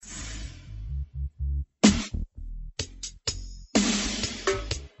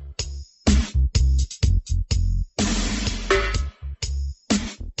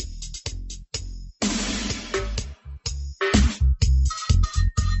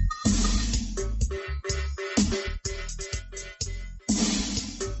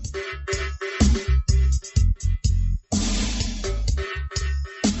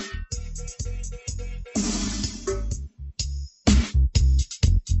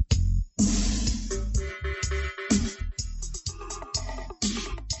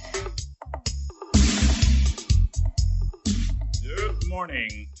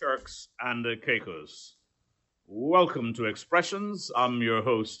morning, Turks and Caicos. Welcome to Expressions. I'm your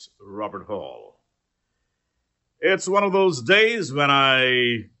host, Robert Hall. It's one of those days when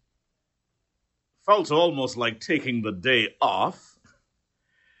I felt almost like taking the day off,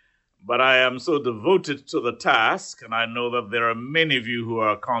 but I am so devoted to the task, and I know that there are many of you who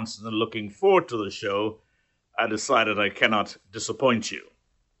are constantly looking forward to the show. I decided I cannot disappoint you.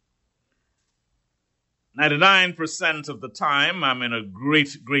 99% of the time, I'm in a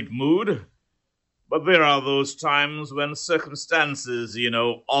great mood, but there are those times when circumstances,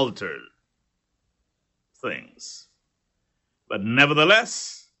 alter things. But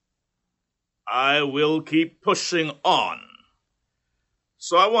nevertheless, I will keep pushing on.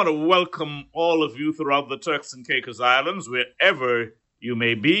 So I want to welcome all of you throughout the Turks and Caicos Islands, wherever you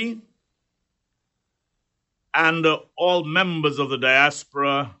may be, and all members of the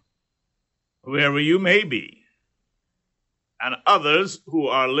diaspora, wherever you may be, and others who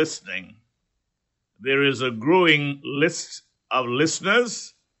are listening. There is a growing list of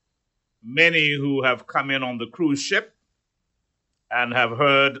listeners, many who have come in on the cruise ship and have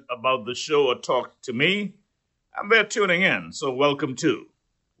heard about the show or talked to me, and they're tuning in, so welcome too,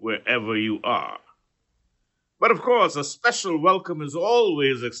 wherever you are. But of course, a special welcome is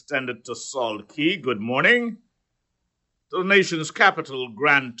always extended to Salt Key. Good morning. To the nation's capital,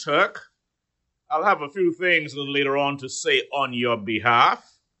 Grand Turk. I'll have a few things a little later on to say on your behalf.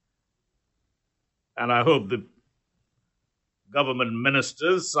 And I hope the government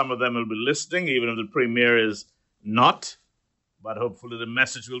ministers, some of them will be listening, even if the premier is not. But hopefully the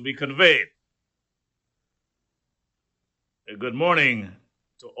message will be conveyed. A good morning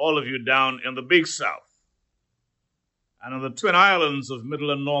to all of you down in the Big South and in the Twin Islands of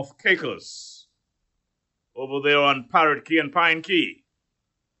Middle and North Caicos, over there on Parrot Key and Pine Key.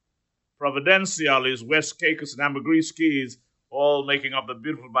 Providenciales, West Caicos, and Ambergris Keys, all making up the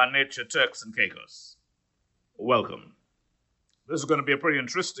beautiful by nature Turks and Caicos. Welcome. This is going to be a pretty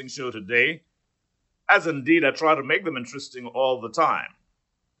interesting show today, as indeed I try to make them interesting all the time.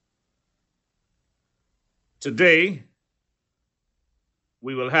 Today,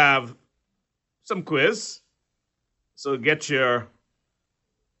 we will have some quiz, so get your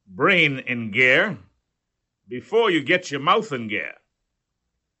brain in gear before you get your mouth in gear.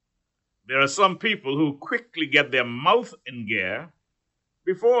 There are some people who quickly get their mouth in gear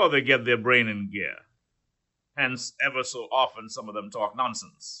before they get their brain in gear. Hence, ever so often, some of them talk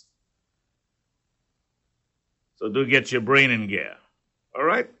nonsense. So do get your brain in gear. All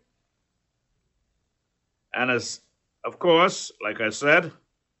right? And of course, like I said,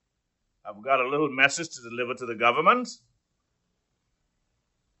 I've got a little message to deliver to the government.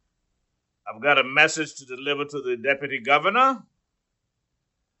 I've got a message to deliver to the deputy governor.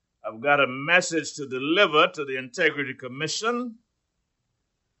 I've got a message to deliver to the Integrity Commission.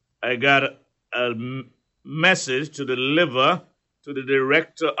 I got a message to deliver to the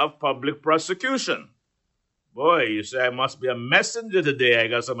Director of Public Prosecution. Boy, you say I must be a messenger today. I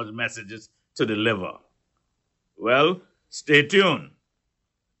got so much messages to deliver. Well, stay tuned.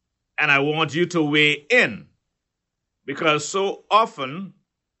 And I want you to weigh in, because so often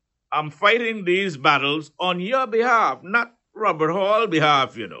I'm fighting these battles on your behalf, not Robert Hall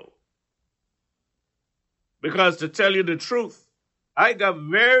behalf, Because to tell you the truth, I got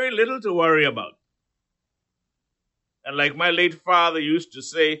very little to worry about. And like my late father used to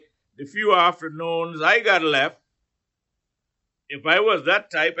say, the few afternoons I got left, if I was that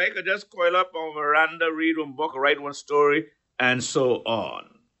type, I could just coil up on a veranda, read one book, write one story, and so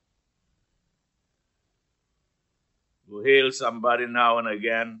on. Go hail somebody now and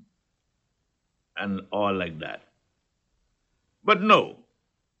again, and all like that. But no,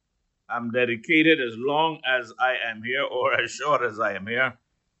 I'm dedicated as long as I am here, or as short as I am here,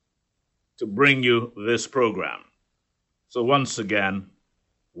 to bring you this program. So once again,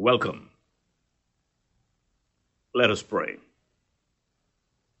 welcome. Let us pray.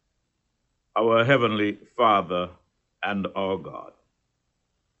 Our Heavenly Father and our God,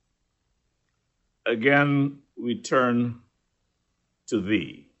 again we turn to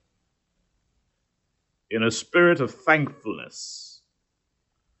Thee in a spirit of thankfulness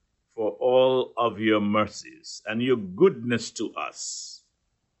for all of your mercies and your goodness to us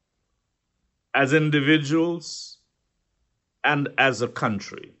as individuals and as a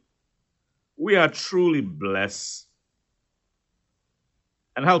country. We are truly blessed,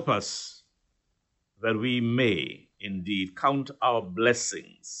 and help us that we may indeed count our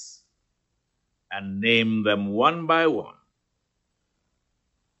blessings and name them one by one.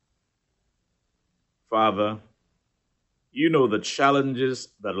 Father, you know the challenges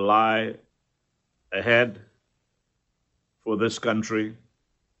that lie ahead for this country,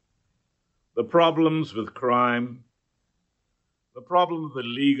 the problems with crime, the problem with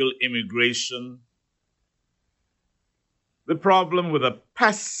illegal immigration, the problem with a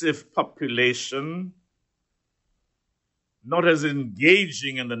passive population not as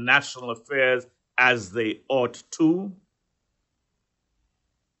engaging in the national affairs as they ought to.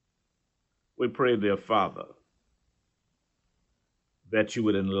 We pray, dear Father, that you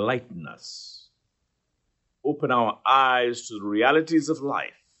would enlighten us, open our eyes to the realities of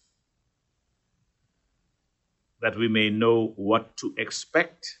life, that we may know what to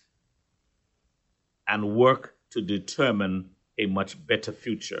expect and work to determine a much better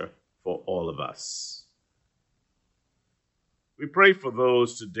future for all of us. We pray for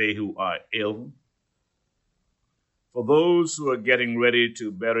those today who are ill, for those who are getting ready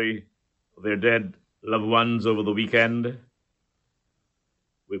to bury their dead loved ones over the weekend.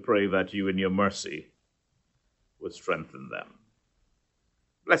 We pray that you in your mercy would strengthen them.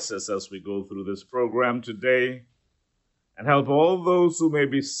 Bless us as we go through this program today and help all those who may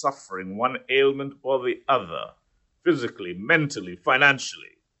be suffering one ailment or the other, physically, mentally,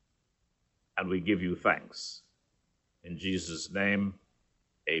 financially. And we give you thanks. In Jesus' name,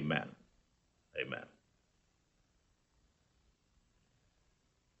 amen. Amen.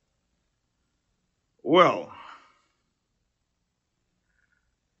 Well,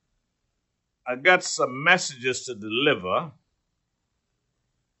 I got some messages to deliver.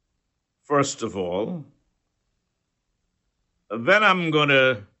 First of all, then I'm going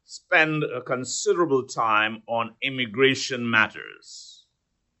to spend a considerable time on immigration matters.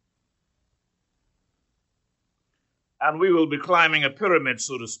 And we will be climbing a pyramid,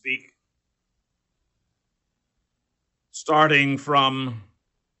 so to speak, starting from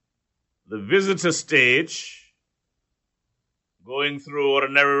the visitor stage, going through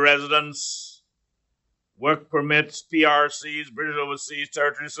ordinary residence, work permits, PRCs, British Overseas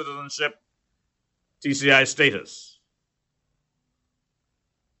Territory Citizenship, TCI status,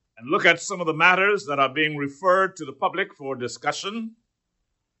 and look at some of the matters that are being referred to the public for discussion.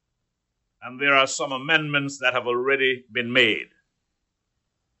 And there are some amendments that have already been made.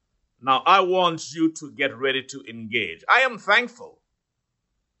 Now, I want you to get ready to engage. I am thankful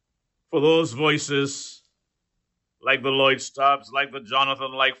for those voices like the Lloyd Stubbs, like the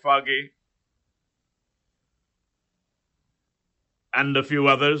Jonathan, like Foggy, and a few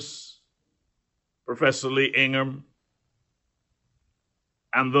others, Professor Lee Ingham,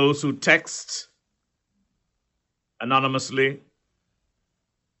 and those who text anonymously.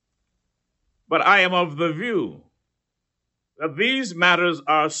 But I am of the view that these matters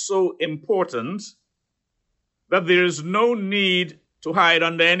are so important that there is no need to hide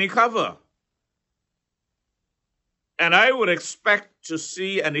under any cover. And I would expect to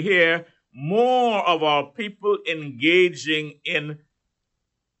see and hear more of our people engaging in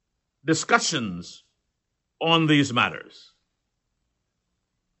discussions on these matters.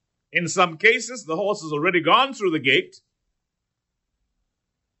 In some cases, the horse has already gone through the gate.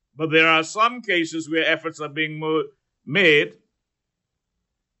 But there are some cases where efforts are being made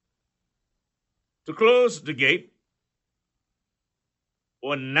to close the gate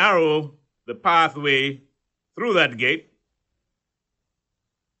or narrow the pathway through that gate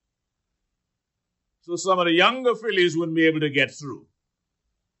so some of the younger fillies wouldn't be able to get through.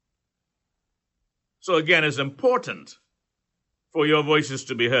 So again, it's important for your voices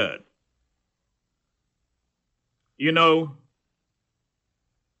to be heard. You know,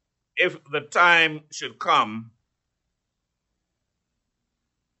 if the time should come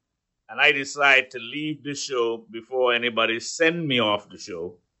and I decide to leave the show before anybody send me off the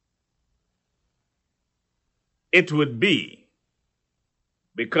show, it would be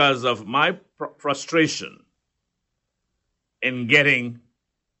because of my frustration in getting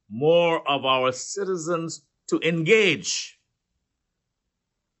more of our citizens to engage.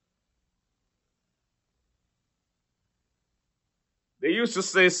 They used to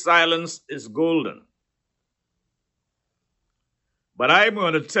say silence is golden. But I'm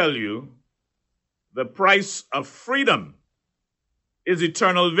going to tell you the price of freedom is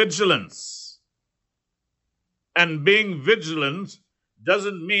eternal vigilance. And being vigilant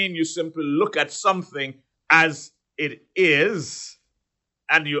doesn't mean you simply look at something as it is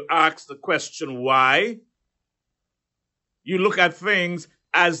and you ask the question why. You look at things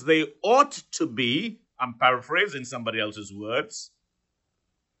as they ought to be. I'm paraphrasing somebody else's words.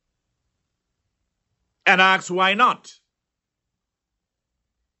 And ask why not.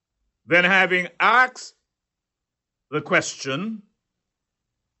 Then having asked the question,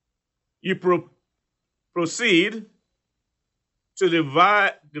 you proceed to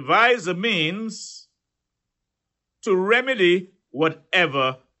devise a means to remedy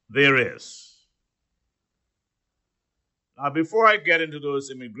whatever there is. Now, before I get into those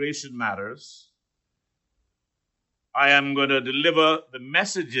immigration matters, I am going to deliver the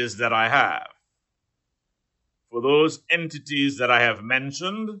messages that I have for those entities that I have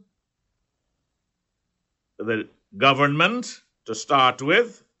mentioned: the government, to start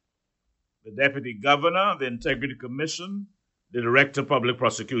with, the Deputy Governor, the Integrity Commission, the Director of Public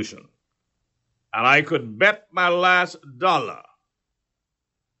Prosecution. And I could bet my last dollar,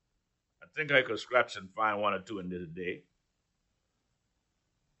 I think I could scratch and find one or two in this day,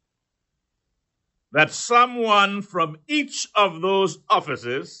 that someone from each of those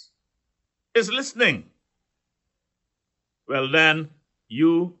offices is listening. Well, then,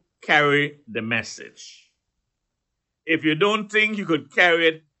 you carry the message. If you don't think you could carry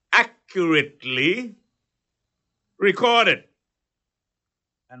it accurately, record it.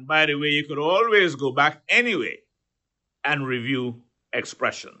 And by the way, you could always go back anyway and review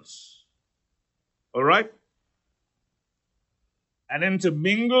expressions. All right? And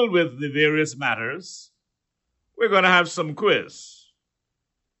intermingled with the various matters, we're going to have some quiz.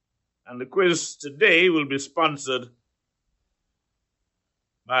 And the quiz today will be sponsored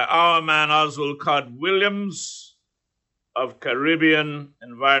by our man Oswald Codd Williams of Caribbean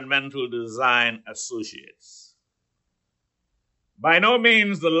Environmental Design Associates. By no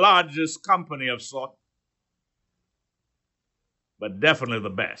means the largest company of sort, but definitely the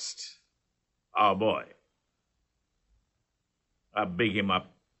best. Our boy. I big him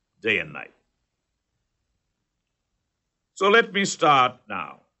up day and night. So let me start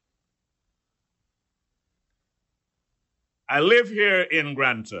now. I live here in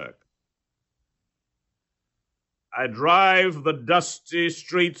Grand Turk. I drive the dusty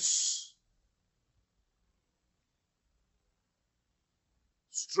streets,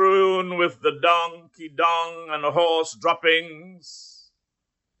 strewn with the donkey dung and horse droppings.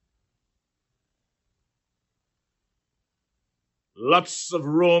 Lots of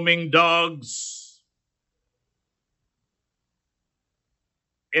roaming dogs.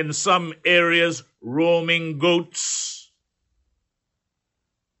 In some areas, roaming goats.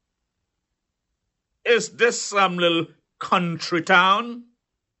 Is this some little country town?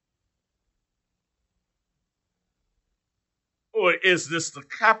 Or is this the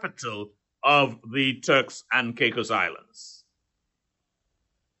capital of the Turks and Caicos Islands?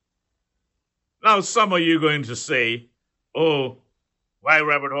 Now, some of you are going to say, oh, why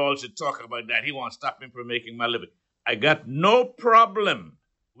Robert Hall should talk about that? He won't stop me from making my living. I got no problem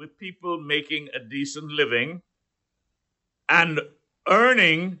with people making a decent living and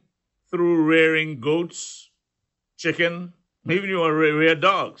earning through rearing goats, chicken, even you want to rear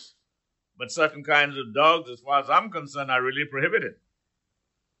dogs. But certain kinds of dogs, as far as I'm concerned, are really prohibited.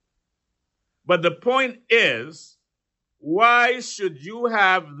 But the point is, why should you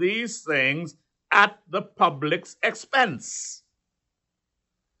have these things at the public's expense?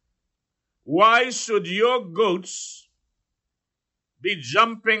 Why should your goats be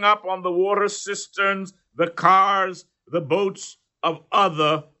jumping up on the water cisterns, the cars, the boats of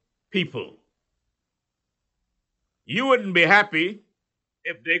other people? You wouldn't be happy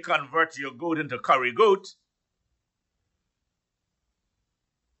if they convert your goat into curry goat.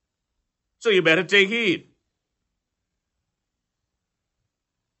 So you better take heed.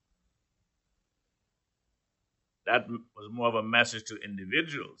 That was more of a message to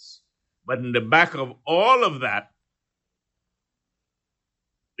individuals. But in the back of all of that,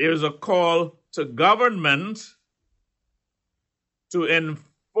 there's a call to government to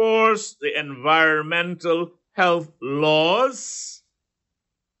enforce the environmental health laws,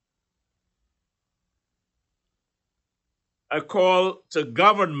 a call to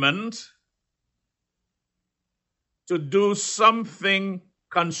government to do something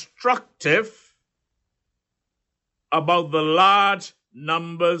constructive about the large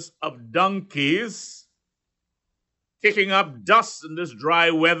numbers of donkeys kicking up dust in this dry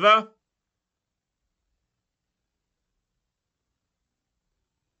weather.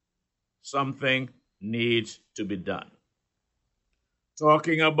 Something needs to be done.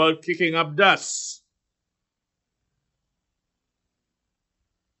 Talking about kicking up dust.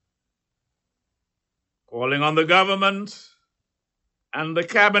 Calling on the government and the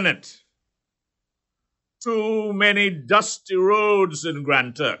cabinet. Too many dusty roads in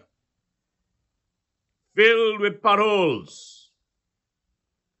Grand Turk, filled with potholes.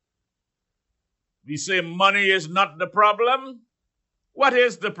 We say money is not the problem. What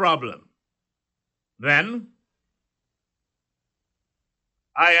is the problem? Then,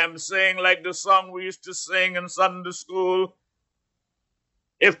 I am saying like the song we used to sing in Sunday school,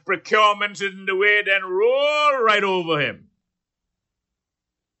 If procurement isn't the way, then roll right over him.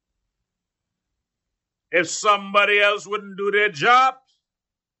 If somebody else wouldn't do their job,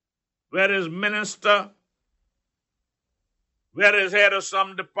 where is minister, where is head of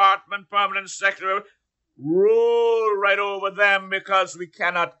some department, permanent secretary, roll right over them because we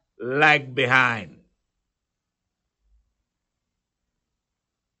cannot lag behind.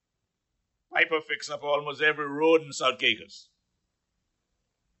 Piper fix up almost every road in South Caicos.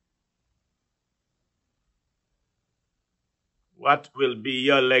 What will be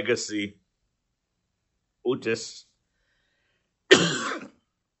your legacy, Otis?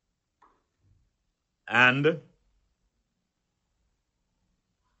 And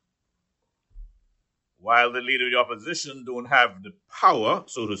while the leader of the opposition don't have the power,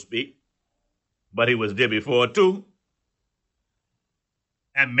 so to speak, but he was there before too,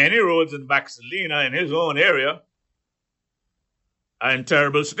 and many roads in Baxalina in his own area are in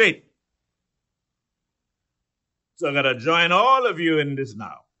terrible state. So I'm going to join all of you in this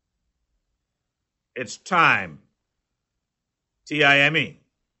now. It's time, TIME,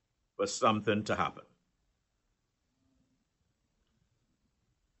 for something to happen.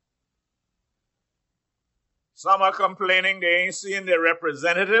 Some are complaining they ain't seeing their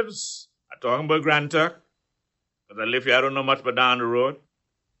representatives. I'm talking about Grand Turk, because I live here, I don't know much but down the road.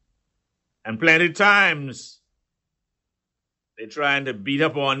 And plenty of times, they're trying to beat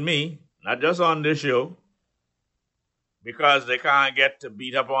up on me, not just on this show, because they can't get to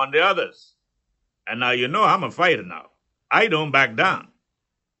beat up on the others. And now you know I'm a fighter now. I don't back down.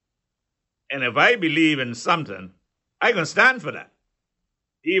 And if I believe in something, I can stand for that,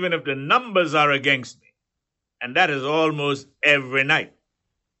 even if the numbers are against me. And that is almost every night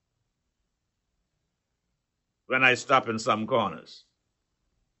when I stop in some corners.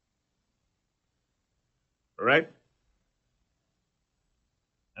 Right?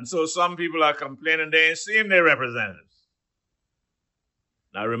 And so some people are complaining they ain't seeing their representatives.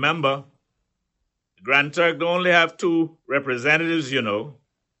 Now remember, the Grand Turk don't only have 2 representatives, you know,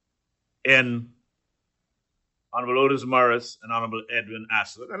 in Honorable Otis Morris and Honorable Edwin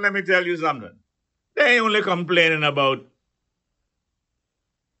Aswad. And let me tell you something. They ain't only complaining about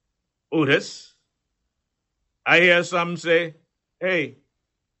Otis. I hear some say, hey,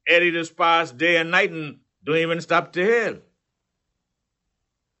 Eddie just passed day and night and don't even stop to hear.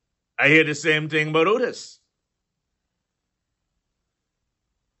 I hear the same thing about Otis.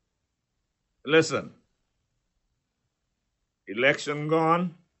 Listen, election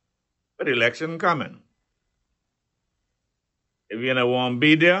gone, but election coming. If you won't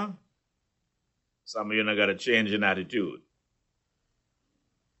be there, some of you got to change in attitude.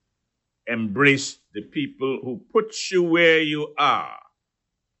 Embrace the people who put you where you are.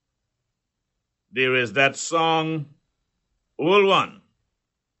 There is that song, old one.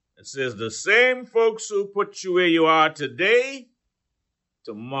 It says, the same folks who put you where you are today,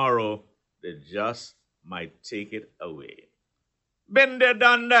 tomorrow they just might take it away. Been there,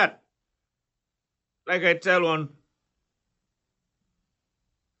 done that. Like I tell one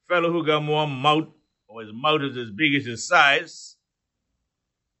fellow who got more mouth, or his mouth is as big as his size.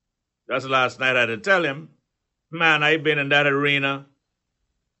 Just last night I had to tell him, man, I've been in that arena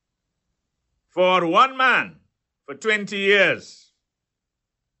for one man for 20 years.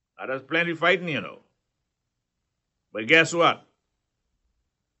 Now, there's plenty fighting, you know. But guess what?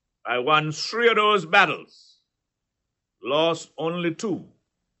 I won 3 of those battles, lost only 2.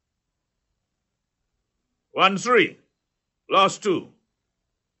 Won 3, lost 2.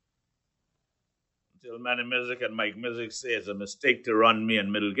 Until Manny Mizik and Mike Mizik say it's a mistake to run me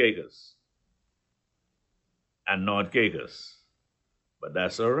in Middle Caicos and North Caicos. But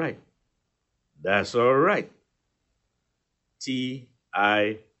that's all right. That's all right. TIME.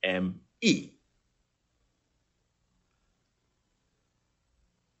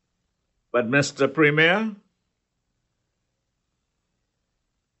 But Mr. Premier,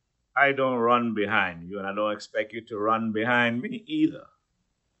 I don't run behind you, and I don't expect you to run behind me either.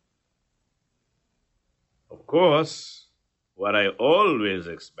 Of course, what I always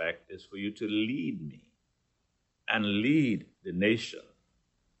expect is for you to lead me and lead the nation.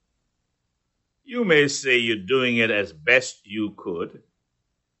 You may say you're doing it as best you could,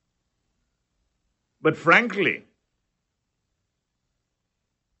 but frankly,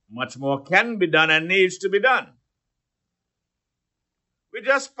 much more can be done and needs to be done. We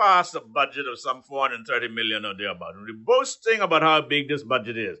just passed a budget of some $430 million or thereabout, and we're boasting about how big this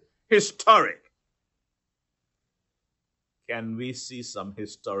budget is. Historic. Can we see some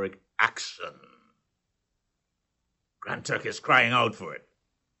historic action? Grand Turk is crying out for it.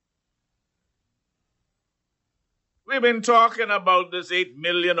 We've been talking about this 8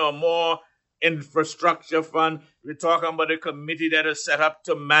 million or more infrastructure fund. We're talking about a committee that is set up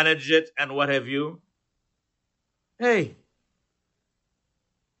to manage it and what have you. Hey,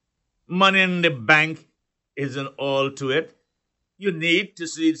 money in the bank isn't all to it. You need to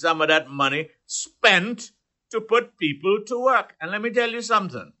see some of that money spent to put people to work. And let me tell you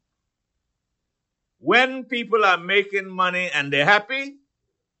something. When people are making money and they're happy,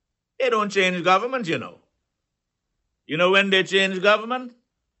 they don't change government, you know. You know when they change government?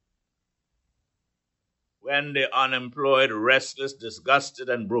 When they're unemployed, restless, disgusted,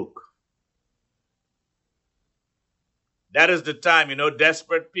 and broke. That is the time, you know,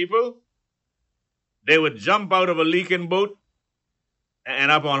 desperate people, they would jump out of a leaking boat and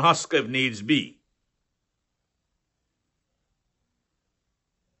end up on Husker if needs be.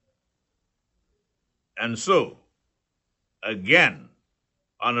 And so, again,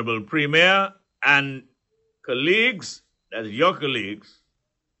 Honorable Premier and colleagues, that's your colleagues,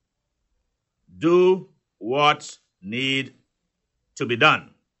 do what need to be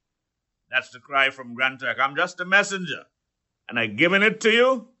done. That's the cry from Grand Turk. I'm just a messenger, and I'm giving it to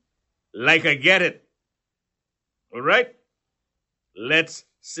you like I get it. All right? Let's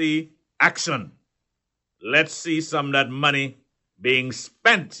see action. Let's see some of that money being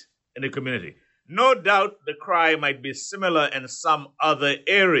spent in the community. No doubt the cry might be similar in some other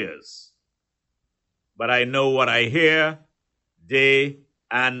areas, but I know what I hear day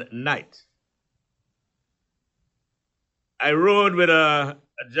and night. I rode with a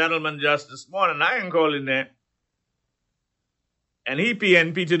gentleman just this morning, I ain't calling there, and he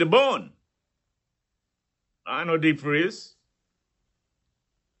PNP to the bone. I know deep freeze.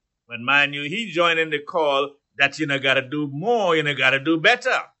 But mind you, he joined in the call that you gotta do more, you gotta do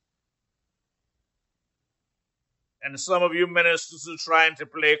better. And some of you ministers who are trying to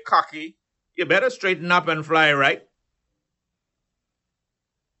play cocky, you better straighten up and fly right.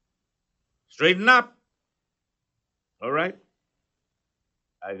 Straighten up. All right?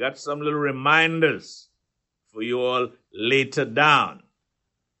 I got some little reminders for you all later down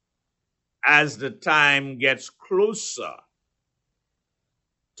as the time gets closer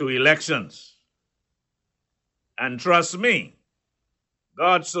to elections. And trust me,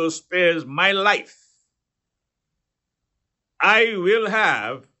 God so spares my life, I will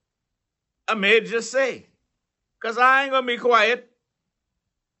have a major say, because I ain't going to be quiet.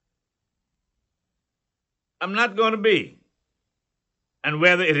 I'm not going to be. And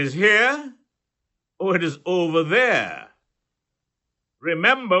whether it is here or it is over there,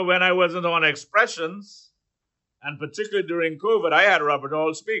 remember when I wasn't on Expressions, and particularly during COVID, I had Robert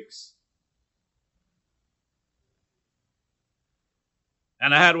Hall Speaks.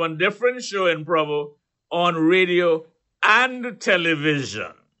 And I had one different show in Provo on radio and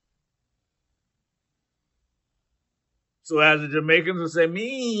television. So as the Jamaicans would say, me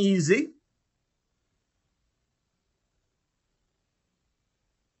easy.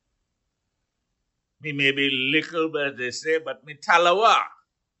 Me may be little, but they say, but me talawa.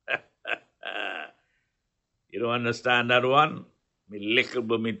 You don't understand that one? Me little,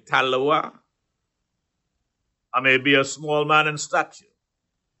 but me talawa. I may be a small man in stature,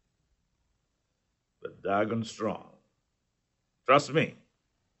 but daggone strong. Trust me.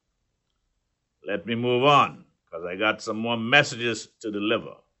 Let me move on, because I got some more messages to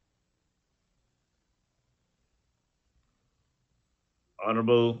deliver.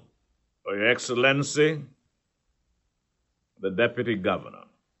 Honorable, or Your Excellency, the Deputy Governor,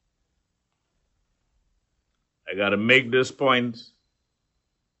 I got to make this point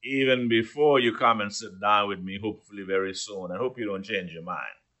even before you come and sit down with me, hopefully very soon. I hope you don't change your mind.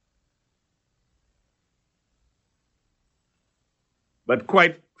 But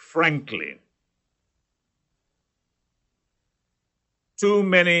quite frankly, too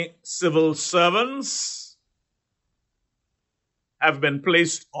many civil servants have been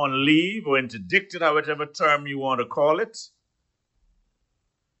placed on leave or interdicted, or whatever term you want to call it.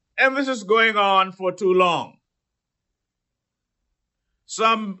 And this is going on for too long.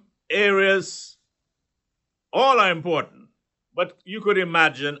 Some areas, all are important, but you could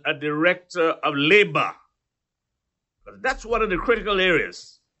imagine a director of labor. That's one of the critical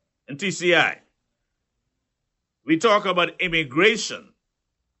areas in TCI. We talk about immigration,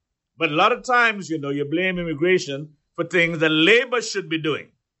 but a lot of times, you blame immigration for things that labor should be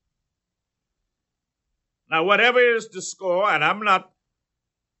doing. Now, whatever is the score, and I'm not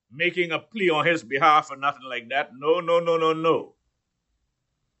making a plea on his behalf or nothing like that. No.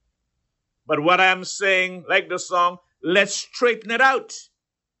 But what I'm saying, like the song, let's straighten it out.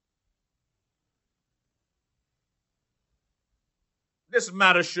 This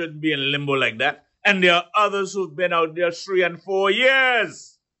matter shouldn't be in limbo like that. And there are others who've been out there 3 and 4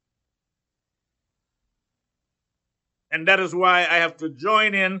 years. And that is why I have to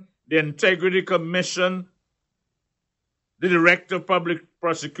join in the Integrity Commission, the Director of Public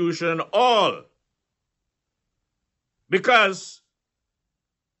Prosecution, all. Because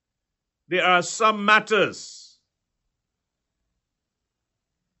there are some matters,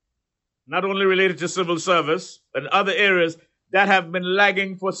 not only related to civil service and other areas, that have been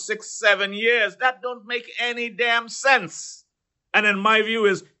lagging for 6, 7 years. That don't make any damn sense. And in my view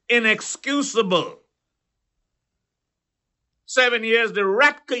is inexcusable. 7 years, the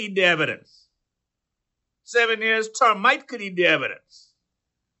rat could eat the evidence. 7 years, termite could eat the evidence.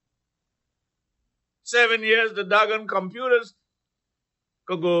 7 years, the doggone computers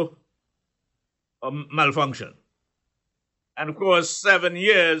could go malfunction. And of course, 7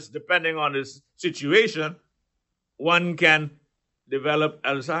 years, depending on the situation, one can develop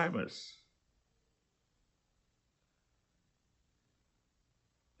Alzheimer's.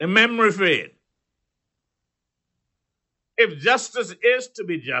 The memory fade. If justice is to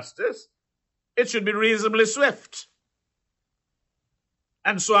be justice, it should be reasonably swift.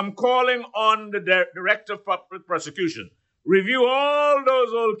 And so I'm calling on the Director of Public Prosecution, review all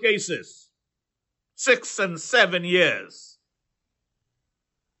those old cases, 6 and 7 years.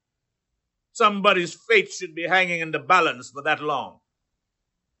 Somebody's fate should be hanging in the balance for that long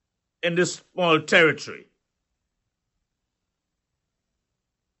in this small territory.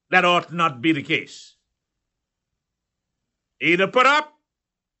 That ought not be the case. Either put up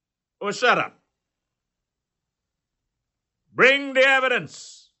or shut up. Bring the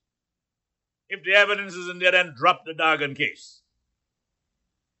evidence. If the evidence isn't there, then drop the doggone case.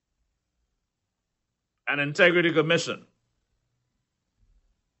 An Integrity Commission.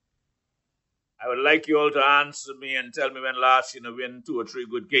 I would like you all to answer me and tell me when last you win 2 or 3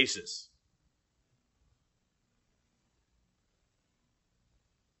 good cases.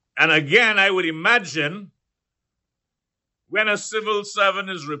 And again, I would imagine when a civil servant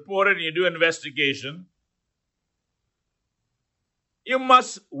is reported and you do investigation, you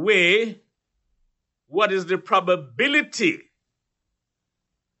must weigh what is the probability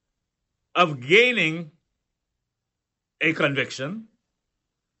of gaining a conviction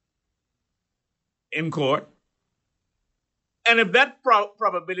in court. And if that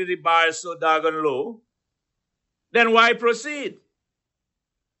probability bar is so doggone low, then why proceed?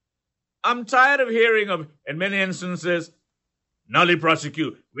 I'm tired of hearing of, in many instances, nully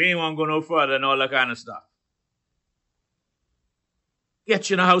prosecute. We ain't want to go no further and all that kind of stuff. Get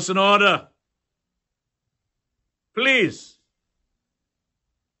your house in order. Please.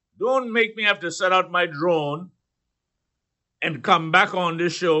 Don't make me have to set out my drone and come back on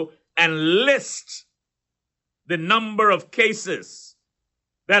this show and list the number of cases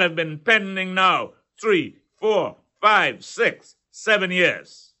that have been pending now 3, 4, 5, 6, 7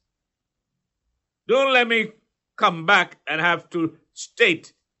 years. Don't let me come back and have to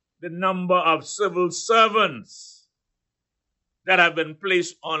state the number of civil servants that have been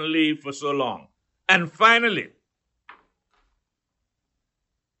placed on leave for so long. And finally,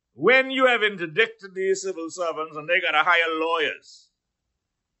 when you have interdicted these civil servants and they got to hire lawyers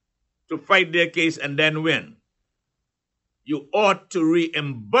to fight their case and then win, you ought to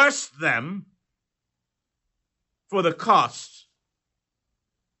reimburse them for the cost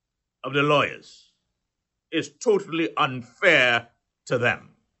of the lawyers. It's totally unfair to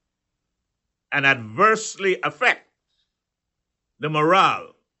them and adversely affect the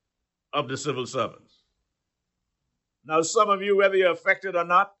morale of the civil servants. Now, some of you, whether you're affected or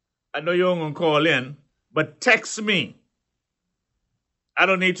not, I know you're going to call in, but text me. I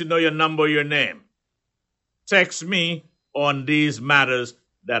don't need to know your number or your name. Text me on these matters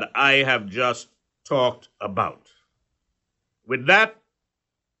that I have just talked about. With that,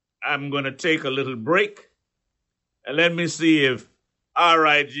 I'm going to take a little break, and let me see if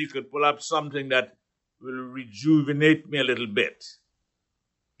RIG could pull up something that will rejuvenate me a little bit.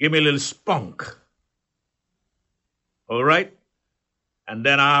 Give me a little spunk. All right? And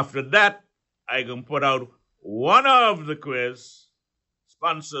then after that, I can put out one of the quiz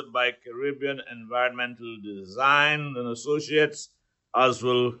sponsored by Caribbean Environmental Design and Associates,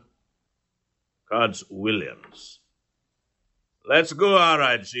 Oswald Cards Williams. Let's go,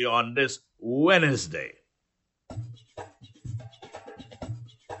 RIG, on this Wednesday.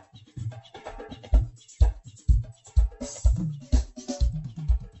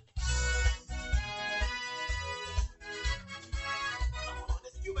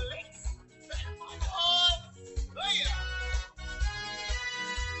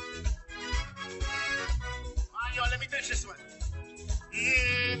 Let me finish this one.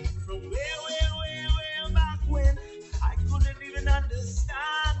 From where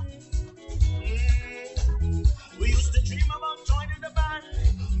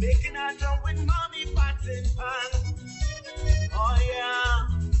a drum with mommy pots and pan. Oh yeah,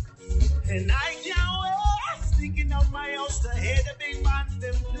 and I can't wait. Thinking of my house to hear the big bands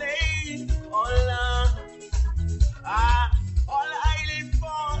them play. Oh Lord, all I live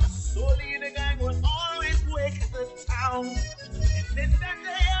for, solely the gang will always wake the town. And then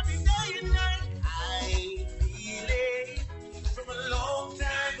every day and night, I feel it from a long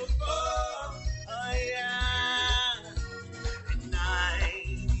time ago. Oh yeah, and I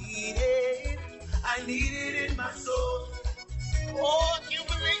need it in my soul. Oh, you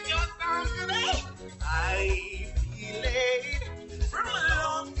believe your song today? I feel it from a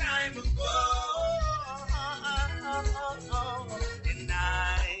long time ago. And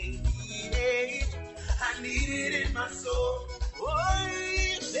I need it in my soul. Oh,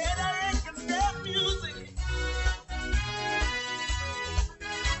 you said I can stop music.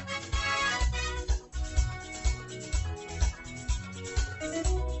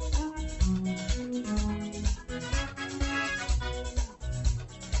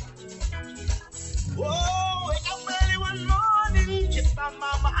 Oh, wake up early one morning, kissed my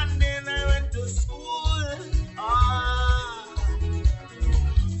mama, and then I went to school.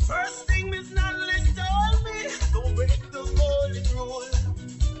 First thing Miss Natalie told me, don't break the golden rule.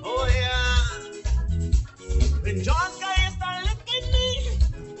 Oh yeah. When John Guy started licking me,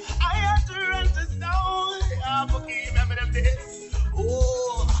 I had to run to sound. Yeah, Bookie, remember them days?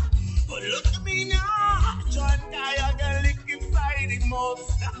 Oh, but look at me now. John Guy, I got lick inside him mouth.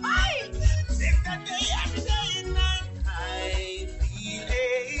 Since that day, every day and night, I feel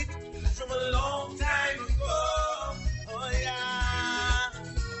it from a long time ago. Oh yeah,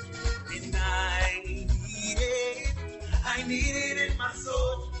 and I need it in my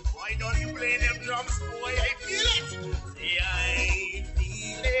soul. Why don't you play them drums, boy? I feel it. Say I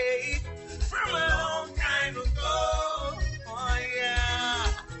feel it from a long time ago. Oh yeah,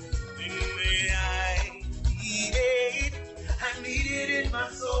 and I feel it. I need it in my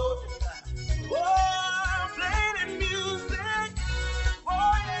soul. Oh, play the music.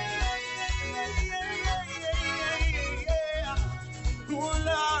 Oh, yeah.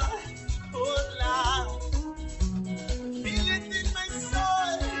 Oh, Lord. Feel it in my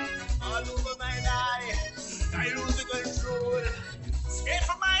soul. All over my life. I lose the control. Straight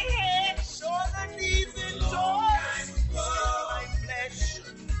from my head, shoulder, knees, and toes. My flesh,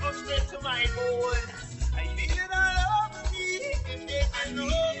 go straight to my bone. I feel it all over me. It takes over me.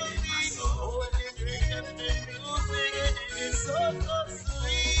 Oh, the rhythm and music, it is so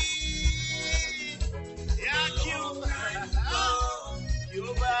sweet. Yeah, Cuba.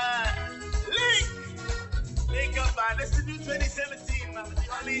 Link up, man. Let's do 2017, man. The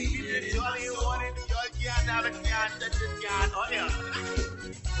only people, the only one in the you can't have it, can't touch it, can't. Oh, yeah.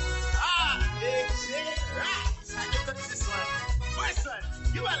 Big shit. Right. I can touch this one. First one,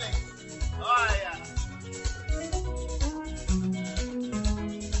 you Alex. Oh, yeah.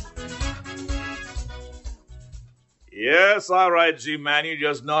 Yes, all right, G-Man, you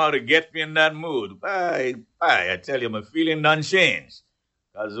just know how to get me in that mood. Bye. I tell you, my feeling done changed.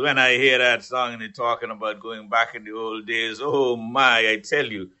 Because when I hear that song and they're talking about going back in the old days, oh my, I tell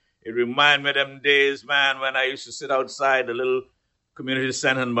you, it reminds me of them days, man, when I used to sit outside the little community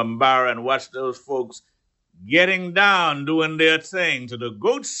center in Bambara and watch those folks getting down, doing their thing to the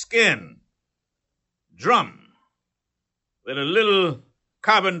goat skin drum with a little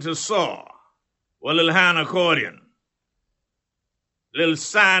carpenter saw or a little hand accordion. Little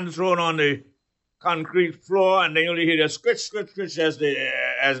sand thrown on the concrete floor, and they only hear the scritch, scritch, scritch as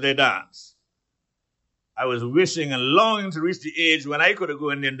they dance. I was wishing and longing to reach the age when I could have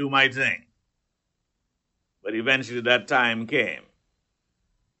gone in there and do my thing. But eventually that time came.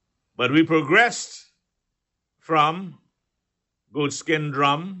 But we progressed from goatskin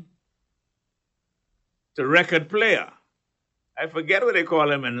drum to record player. I forget what they call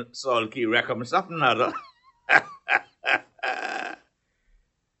him in Salt Key Record, something or other.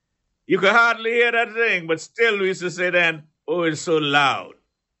 You could hardly hear that thing, but still we used to say then, oh, it's so loud.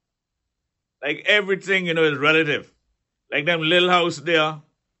 Like everything, is relative. Like them little house there.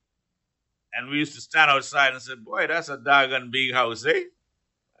 And we used to stand outside and say, boy, that's a doggone big house, eh?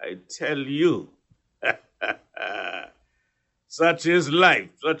 I tell you. Such is life.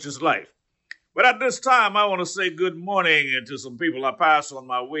 Such is life. But at this time, I want to say good morning to some people I pass on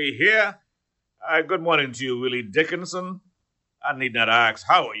my way here. Good morning to you, Willie Dickinson. I need not ask,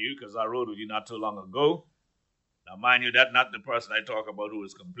 how are you? Because I rode with you not too long ago. Now, mind you, that's not the person I talk about who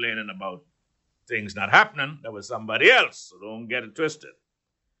is complaining about things not happening. That was somebody else, so don't get it twisted.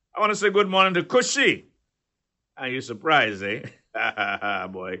 I want to say good morning to Cushy. Are you surprised, eh?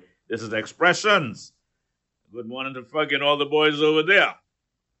 Boy, this is Expressions. Good morning to fucking all the boys over there.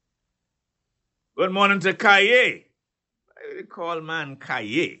 Good morning to Kaye. Why do you call man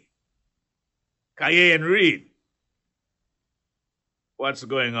Kaye? Kaye and Reed. What's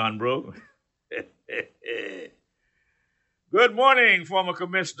going on, bro? Good morning, former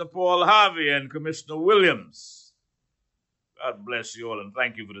Commissioner Paul Harvey and Commissioner Williams. God bless you all and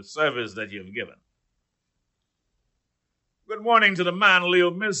thank you for the service that you've given. Good morning to the man, Leo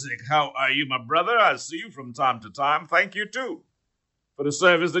Mizik. How are you, my brother? I see you from time to time. Thank you, too, for the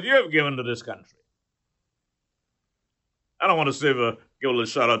service that you have given to this country. I don't want to give a little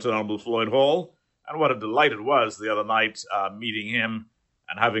shout out to Honorable Floyd Hall, and what a delight it was the other night meeting him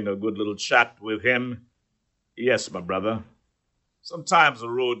and having a good little chat with him. Yes, my brother. Sometimes the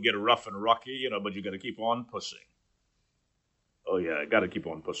road get rough and rocky, but you got to keep on pushing. Oh, yeah, got to keep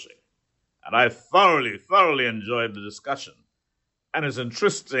on pushing. And I thoroughly, thoroughly enjoyed the discussion. And it's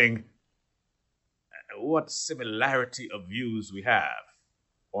interesting what similarity of views we have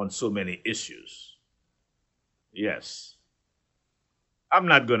on so many issues. Yes. I'm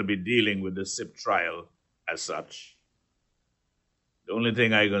not going to be dealing with the SIP trial as such. The only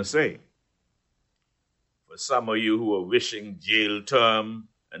thing I'm going to say, for some of you who are wishing jail term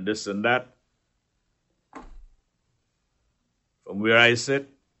and this and that, from where I sit,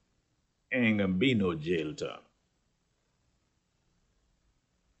 ain't going to be no jail term.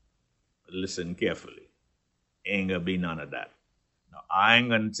 Listen carefully. Ain't going to be none of that. Now, I ain't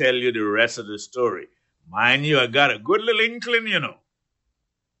going to tell you the rest of the story. Mind you, I got a good little inkling, But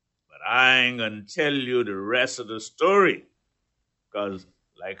I ain't going to tell you the rest of the story. Because,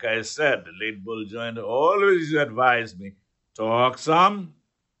 like I said, the late Bull Joyner always advised me, talk some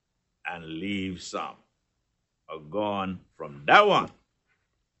and leave some. Or gone from that one.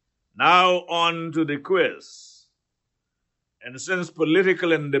 Now on to the quiz. And since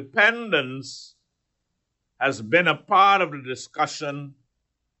political independence has been a part of the discussion,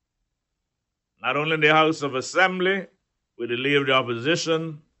 not only in the House of Assembly, with the leader of the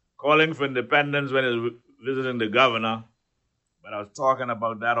opposition, calling for independence when he was visiting the governor, but I was talking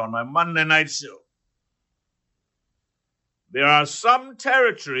about that on my Monday night show. There are some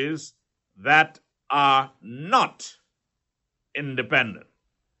territories that are not independent.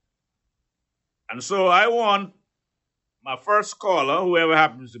 And so I want my first caller, whoever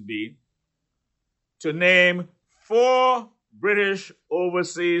happens to be, to name 4 British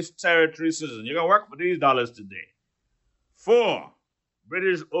overseas territory citizens. You're going to work for these dollars today. 4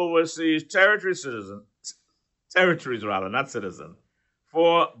 British overseas territories, not citizens.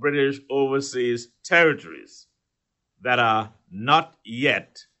 4 British overseas territories that are not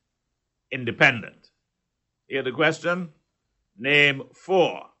yet independent. Hear the question? Name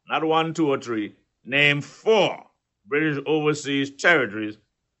 4, not 1, 2, or 3. Name 4 British overseas territories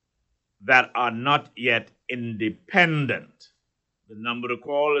that are not yet independent. The number to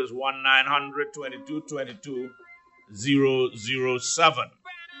call is 1-900-2222-007.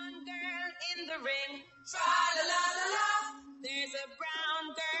 Brown girl in the ring. Tra-la-la-la-la. There's a brown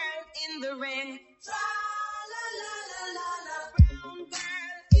girl in the ring. Tra-la-la-la-la. Brown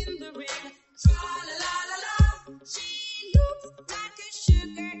girl in the ring. Tra-la-la-la-la. She looks like a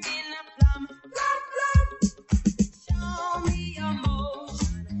sugar in a plum. Plum, plum. Show me your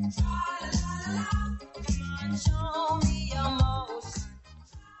motion. Tra-la-la-la-la. Come on, show me your motion.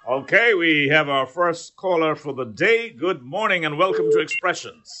 Okay, we have our first caller for the day. Good morning and welcome to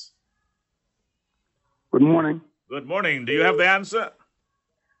Expressions. Good morning. Good morning. Do you have the answer?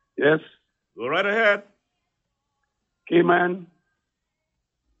 Yes, Go right ahead. Cayman,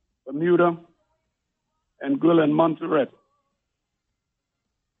 Bermuda, Anguilla, and Montserrat.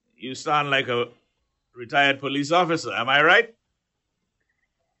 You sound like a retired police officer. Am I right?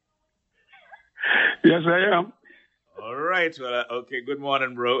 Yes, I am. All right. Well, okay. Good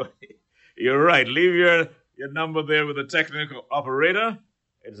morning, bro. You're right. Leave your number there with the technical operator.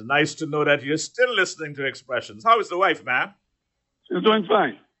 It's nice to know that you're still listening to Expressions. How is the wife, man? She's doing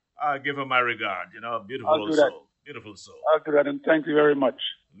fine. I'll give her my regard. Beautiful I'll do that. soul. Beautiful soul. I'll do that, and thank you very much.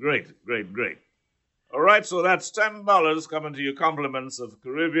 Great, great, great. All right, so that's $10 coming to you, compliments of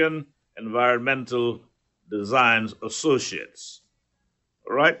Caribbean Environmental Designs Associates.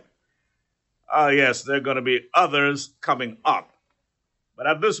 All right? Yes, there are going to be others coming up. But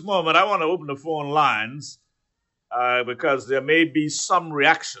at this moment, I want to open the phone lines because there may be some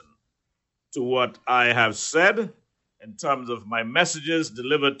reaction to what I have said in terms of my messages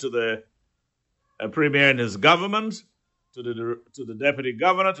delivered to the Premier and his government, to the Deputy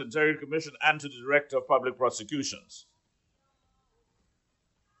Governor, to the Interior Commission, and to the Director of Public Prosecutions.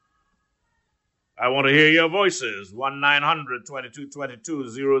 I want to hear your voices,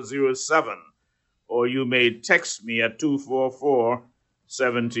 1-900-2222-007, or you may text me at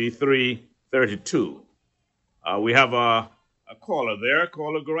 244-7343. 32. We have a caller there.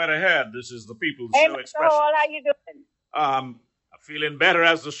 Caller, go right ahead. This is the People's Hey, Show Mr. Expression. Hall, how you doing? I'm feeling better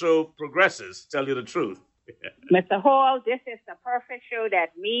as the show progresses, tell you the truth. Mr. Hall, this is the perfect show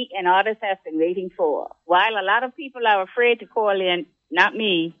that me and others have been waiting for. While a lot of people are afraid to call in, not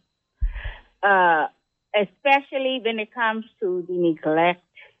me, especially when it comes to the neglect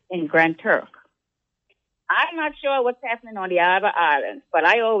in Grand Turk. I'm not sure what's happening on the other islands, but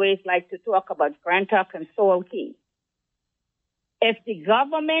I always like to talk about Grand Turk and Salt Key. If the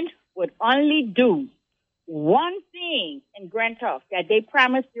government would only do one thing in Grand Turk that they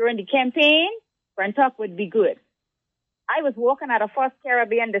promised during the campaign, Grand Turk would be good. I was walking out of First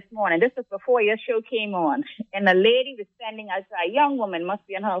Caribbean this morning. This was before your show came on. And a lady was standing outside, a young woman, must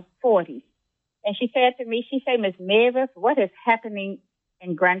be in her 40s. And she said to me, Miss Mavis, what is happening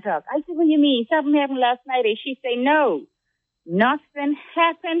in Grand Turk? I said, what do you mean? Something happened last night. And she said, no, nothing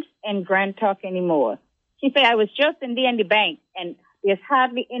happened in Grand Turk anymore. She said, I was just in there in the bank, and there's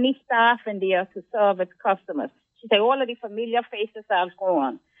hardly any staff in there to serve its customers. She said, all of the familiar faces are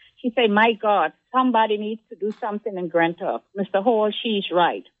gone. She said, my God, somebody needs to do something in Grand Turk. Mr. Hall, she's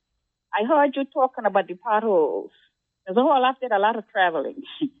right. I heard you talking about the potholes. Mr. Hall, I've did a lot of traveling.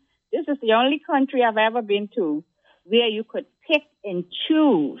 This is the only country I've ever been to where you could pick and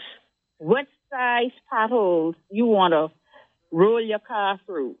choose what size potholes you want to roll your car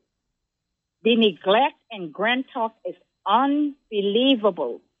through. The neglect in Grand Turk is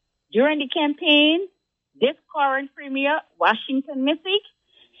unbelievable. During the campaign, this current premier, Washington Mythic,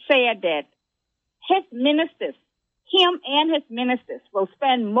 said that his ministers, him and his ministers, will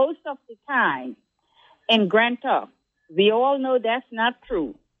spend most of the time in Grand Turk. We all know that's not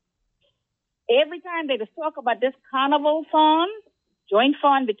true. Every time they just talk about this Carnival Fund, joint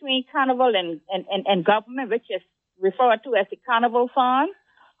fund between Carnival and government, which is referred to as the Carnival Fund,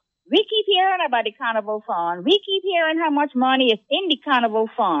 we keep hearing about the Carnival Fund. We keep hearing how much money is in the Carnival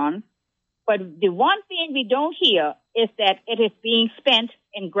Fund. But the one thing we don't hear is that it is being spent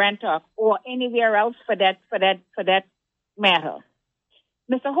in Grand Turk or anywhere else for that matter.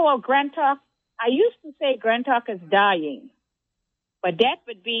 Mr. Hall, Grand Turk, I used to say Grand Turk is dying, but that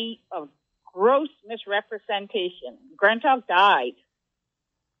would be a gross misrepresentation. Grand Turk died.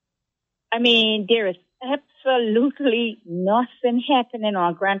 I mean, there is absolutely nothing happening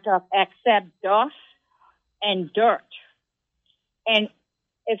on Grand Turk except dust and dirt. And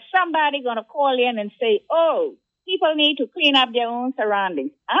if somebody going to call in and say, oh, people need to clean up their own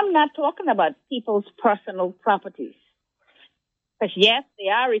surroundings, I'm not talking about people's personal properties. Because, yes, they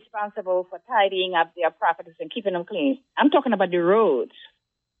are responsible for tidying up their properties and keeping them clean. I'm talking about the roads.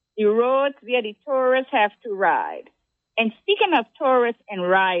 The roads where the tourists have to ride. And speaking of tourists and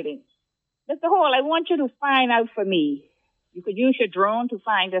riding, Mr. Hall, I want you to find out for me. You could use your drone to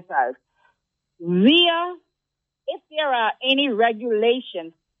find this out. If there are any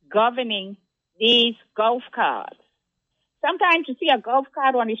regulations governing these golf carts. Sometimes you see a golf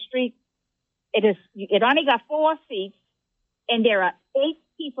cart on the street, it only got 4 seats, and there are 8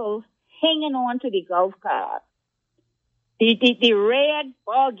 people hanging on to the golf cart. The red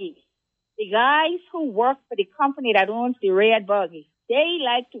buggy, the guys who work for the company that owns the red buggy, they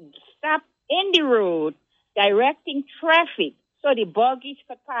like to stop in the road directing traffic so the buggies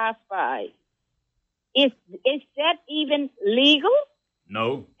could pass by. Is that even legal?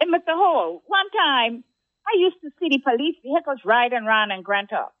 No. And Mr. Hall, one time I used to see the police vehicles riding around in Grand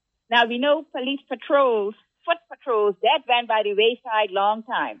Turk. Now we know police patrols, foot patrols, that went by the wayside long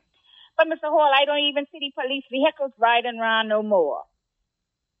time. But Mr. Hall, I don't even see the police vehicles riding around no more.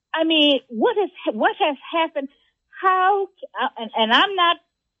 I mean, what has happened? How, and I'm not,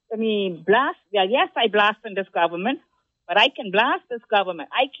 yes, I blast in this government, but I can blast this government.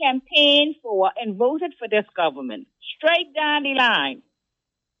 I campaigned for and voted for this government straight down the line.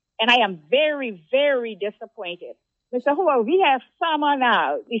 And I am very, very disappointed. Mr. Hall, we have summer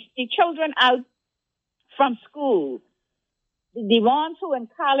now. The children out from school. The ones who are in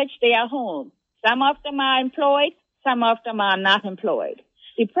college, they are home. Some of them are employed. Some of them are not employed.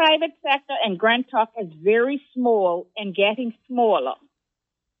 The private sector in Grand Turk is very small and getting smaller.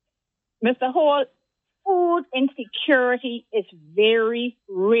 Mr. Hall, food insecurity is very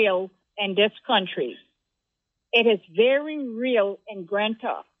real in this country. It is very real in Grand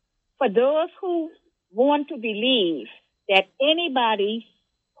Turk. For those who want to believe that anybody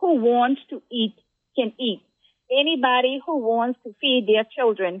who wants to eat can eat, anybody who wants to feed their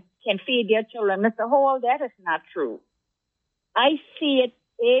children can feed their children. Mr. Hall, that is not true. I see it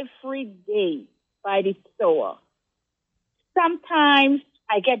every day by the store. Sometimes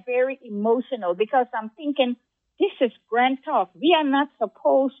I get very emotional because I'm thinking This is Grand Talk. We are not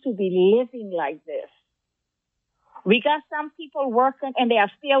supposed to be living like this. We got some people working and they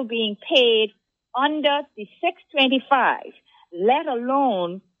are still being paid under the 625, let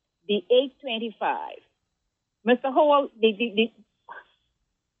alone the 825. Mr. Hall,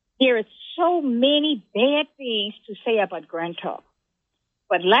 there is so many bad things to say about Grand Talk.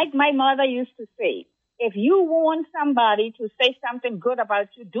 But like my mother used to say, if you want somebody to say something good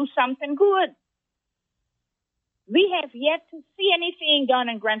about you, do something good. We have yet to see anything done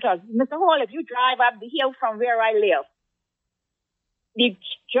in Grand Talk. Mr. Hall, if you drive up the hill from where I live,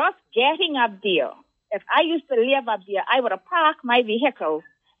 just getting up there, if I used to live up there, I would have parked my vehicle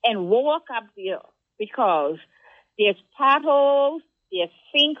and walk up there because there's potholes, there's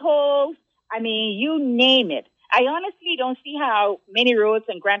sinkholes, I mean, you name it. I honestly don't see how many roads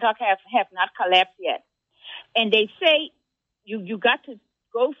in Grand Talk have not collapsed yet. And they say you got to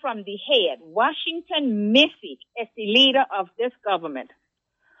go from the head. Washington Mystick is the leader of this government.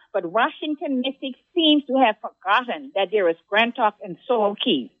 But Washington Mystick seems to have forgotten that there is Grand Talk and Soul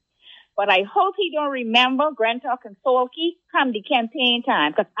Key. But I hope he don't remember Grand Talk and Soul Key come the campaign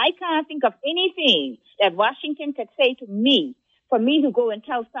time, because I can't think of anything that Washington could say to me for me to go and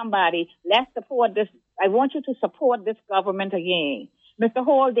tell somebody, let's support this. I want you to support this government again. Mr.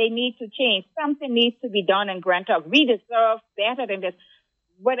 Hall, they need to change. Something needs to be done in Grand Talk. We deserve better than this.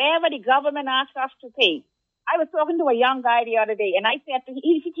 Whatever the government asks us to pay. I was talking to a young guy the other day, and I said to him,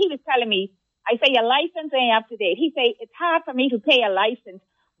 he was telling me, I say, your license ain't up to date. He say, it's hard for me to pay a license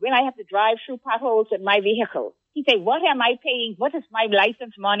when I have to drive through potholes with my vehicle. He say, what am I paying? What is my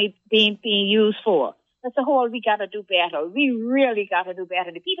license money being used for? Mr. Hall, we got to do better. We really got to do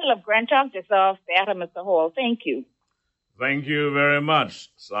better. The people of Grand Talk deserve better, Mr. Hall. Thank you. Thank you very much.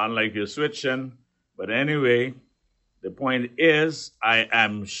 Sound like you're switching. But anyway, the point is, I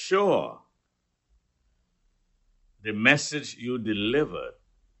am sure the message you delivered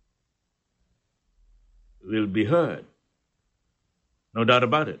will be heard. No doubt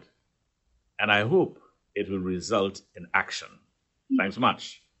about it. And I hope it will result in action. Thanks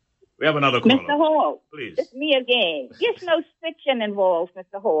much. We have another caller. Mr. Hall, please. It's me again. There's no switching involved,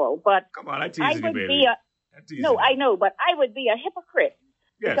 Mr. Hall, but come on, I tease you, baby. I know, but I would be a hypocrite.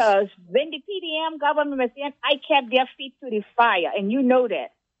 Yes. Because when the PDM government was in, I kept their feet to the fire, and you know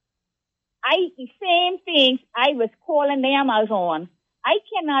that. The same things I was calling them out on, I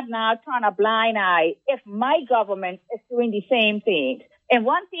cannot now turn a blind eye if my government is doing the same things. And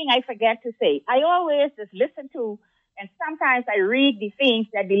one thing I forget to say, I always just listen to, and sometimes I read the things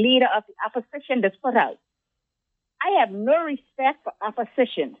that the leader of the opposition just put out. I have no respect for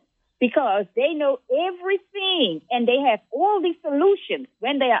opposition because they know everything and they have all the solutions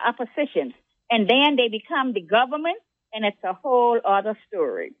when they are opposition. And then they become the government, and it's a whole other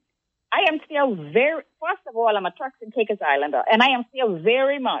story. I am still first of all, I'm a Turks and Caicos Islander, and I am still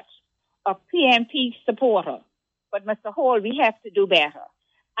very much a PNP supporter. But, Mr. Hall, we have to do better.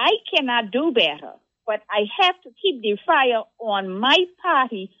 I cannot do better, but I have to keep the fire on my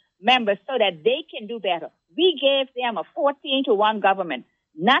party members so that they can do better. We gave them a 14-1 government,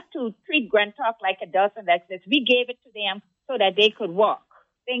 not to treat Grand Talk like a dozen exits. We gave it to them so that they could walk.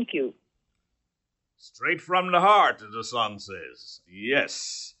 Thank you. Straight from the heart, as the song says.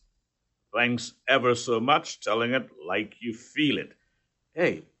 Yes. Thanks ever so much, telling it like you feel it.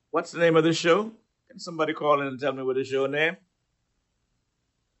 Hey, what's the name of the show? Can somebody call in and tell me what the show name?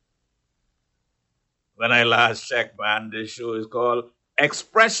 When I last checked, man, this show is called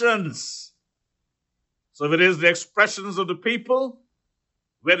Expressions. So if it is the expressions of the people,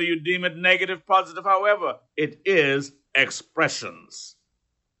 whether you deem it negative, positive, however, it is expressions.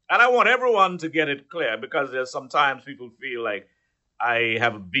 And I want everyone to get it clear, because there's sometimes people feel like I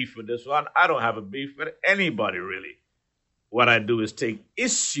have a beef with this one. I don't have a beef with anybody, really. What I do is take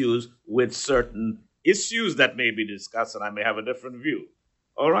issues with certain issues that may be discussed, and I may have a different view.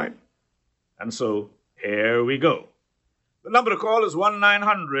 All right? And so here we go. The number to call is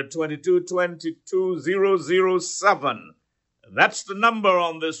 1-900-2222-007. That's the number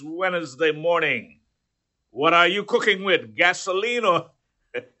on this Wednesday morning. What are you cooking with? Gasoline or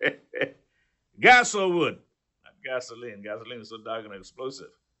gas or wood? Not gasoline. Gasoline is so dark and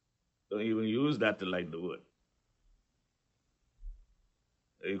explosive. Don't even use that to light the wood.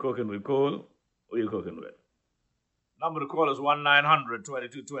 Are you cooking with coal? What are you cooking with? Number to call is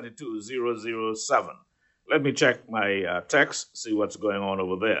 1-900-2222-007. Let me check my text, see what's going on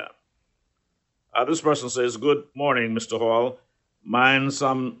over there. This person says, good morning, Mr. Hall. Mine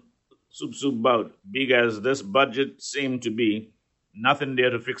some soup bout. Big as this budget seemed to be, nothing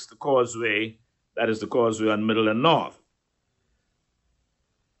there to fix the causeway. That is the causeway on Middle and North.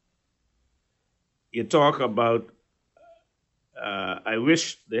 You talk about, I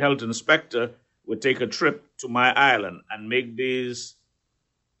wish the health inspector would take a trip to my island and make these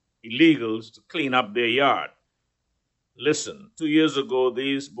illegals to clean up their yard. Listen, 2 years ago,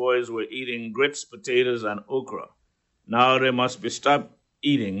 these boys were eating grits, potatoes, and okra. Now they must be stopped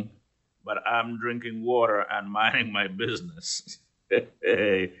eating, but I'm drinking water and minding my business.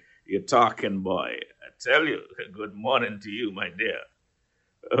 Hey, you're talking, boy. I tell you, good morning to you, my dear.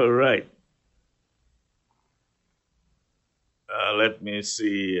 All right. Let me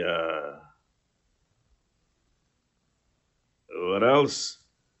see. What else?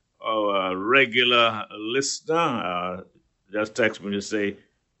 Oh, a regular listener just text me to say,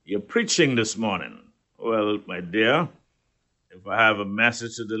 you're preaching this morning. Well, my dear, if I have a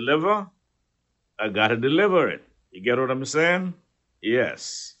message to deliver, I got to deliver it. You get what I'm saying?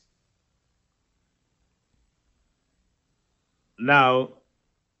 Yes. Now,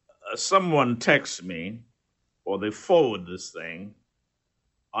 someone texts me, or they forward this thing,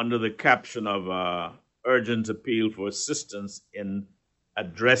 under the caption of urgent appeal for assistance in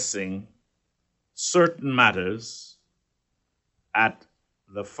addressing certain matters at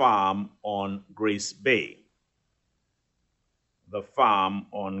the farm on Grace Bay. The farm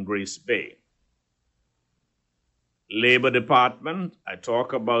on Grace Bay. Labor Department, I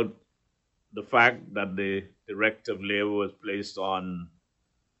talk about the fact that the Director of Labor was placed on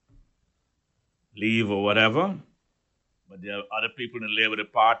leave or whatever. But there are other people in the Labor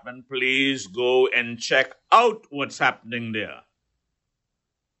Department. Please go and check out what's happening there.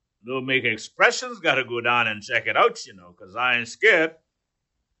 Don't make expressions, got to go down and check it out, because I ain't scared.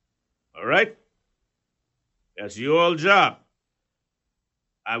 All right? That's your job.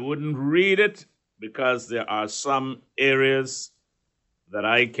 I wouldn't read it because there are some areas that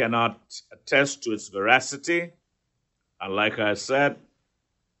I cannot attest to its veracity. And like I said,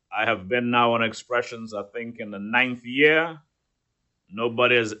 I have been now on expressions, I think, in the 9th year.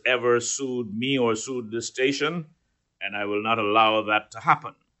 Nobody has ever sued me or sued this station, and I will not allow that to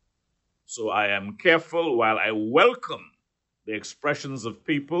happen. So I am careful while I welcome the expressions of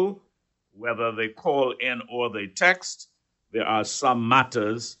people, whether they call in or they text. There are some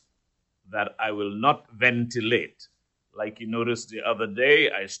matters that I will not ventilate. Like you noticed the other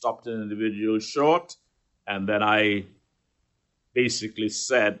day, I stopped an individual short, and then I basically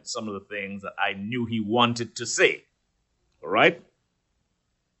said some of the things that I knew he wanted to say. All right?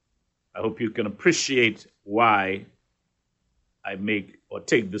 I hope you can appreciate why I make or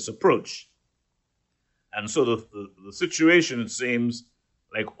take this approach. And so the situation, it seems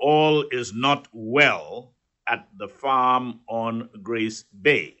like all is not well at the farm on Grace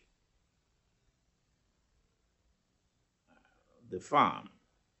Bay. The farm.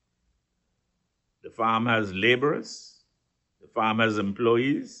 The farm has laborers. The farm has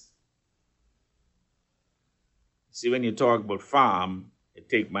employees. See, when you talk about farm, it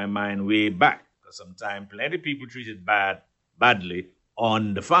takes my mind way back, because sometimes plenty of people treated badly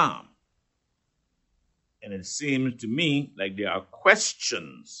on the farm. And it seems to me like there are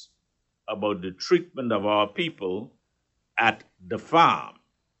questions about the treatment of our people at the farm.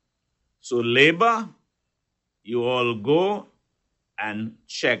 So labor, you all go and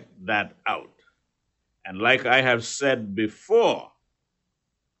check that out. And like I have said before,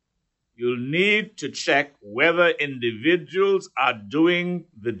 you'll need to check whether individuals are doing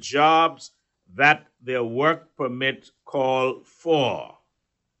the jobs that their work permit call for.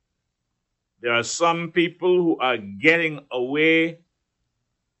 There are some people who are getting away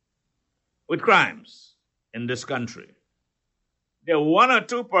with crimes in this country. There are one or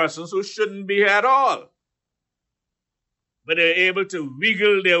two persons who shouldn't be here at all, but they're able to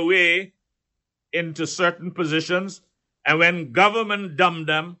wiggle their way into certain positions, and when government dump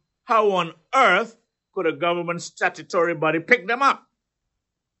them, how on earth could a government statutory body pick them up?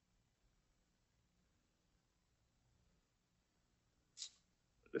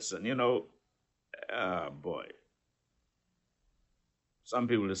 Listen, boy. Some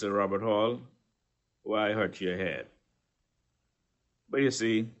people will say, Robert Hall, why hurt your head? But you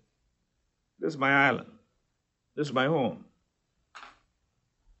see, this is my island. This is my home.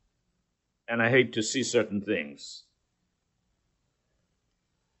 And I hate to see certain things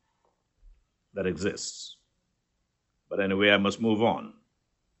that exist. But anyway, I must move on.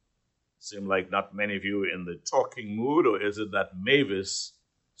 Seem like not many of you in the talking mood, or is it that Mavis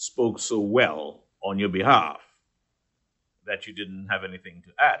spoke so well on your behalf that you didn't have anything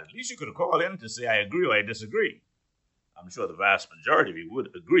to add? At least you could have called in to say, I agree or I disagree. I'm sure the vast majority of you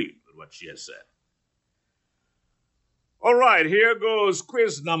would agree with what she has said. All right, here goes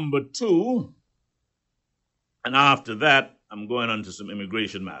quiz number 2. And after that, I'm going on to some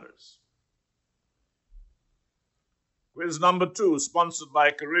immigration matters. Quiz number 2, sponsored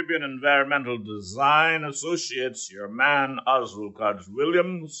by Caribbean Environmental Design Associates, your man, Oswald Codge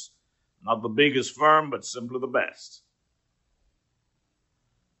Williams. Not the biggest firm, but simply the best.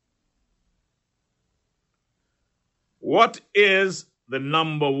 What is the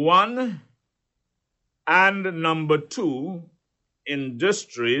number 1 and number 2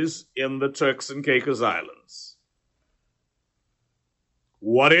 industries in the Turks and Caicos Islands?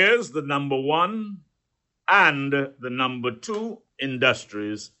 What is the number 1 and the number 2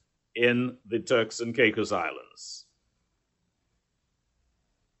 industries in the Turks and Caicos Islands?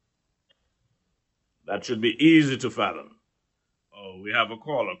 That should be easy to fathom. Oh, we have a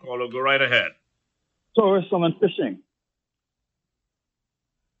caller. Caller, go right ahead. Tourism and fishing.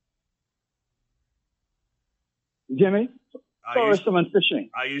 Jimmy? Tourism and fishing.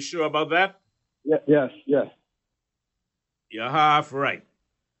 Are you sure about that? Yes. You're half right.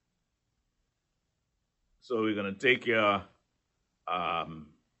 So we're going to take your,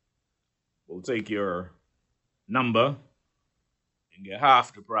 we'll take your number and get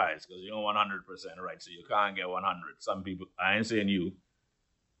half the prize because you're 100% right. So you can't get 100. Some people, I ain't saying you,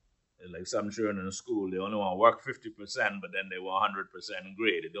 like some children in school, they only want to work 50%, but then they want 100%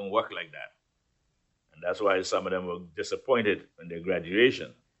 grade. It don't work like that. And that's why some of them were disappointed in their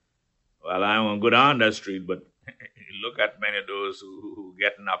graduation. Well, I won't go down that street, but look at many of those who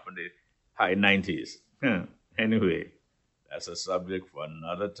getting up in the high 90s. Anyway, that's a subject for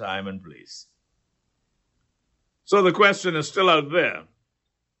another time and place. So the question is still out there.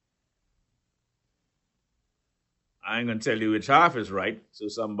 I ain't going to tell you which half is right, so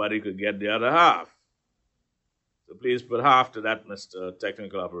somebody could get the other half. So please put half to that, Mr.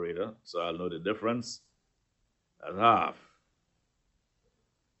 Technical Operator, so I'll know the difference. That's half.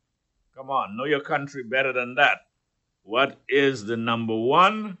 Come on, know your country better than that. What is the number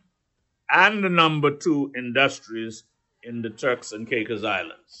 1 and the number 2 industries in the Turks and Caicos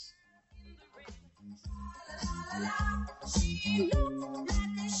Islands?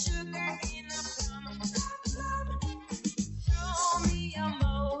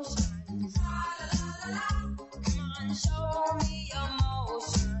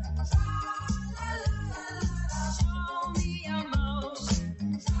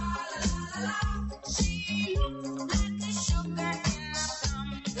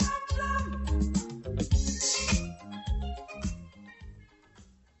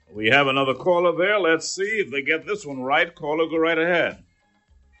 We have another caller there. Let's see if they get this one right. Caller, go right ahead.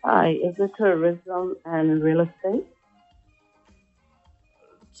 Hi, is it tourism and real estate?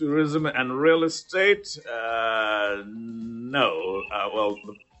 Tourism and real estate? No. Well,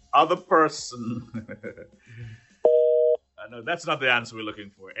 the other person... no, that's not the answer we're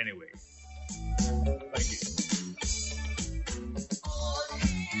looking for. Anyway. Thank you.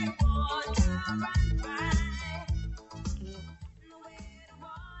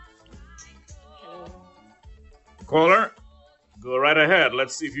 Caller, go right ahead.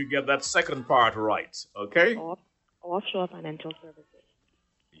 Let's see if you get that second part right, okay? Offshore financial services.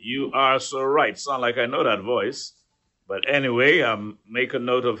 You are so right. Sound like I know that voice. But anyway, make a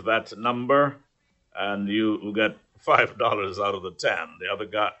note of that number, and you will get $5 out of the 10. The other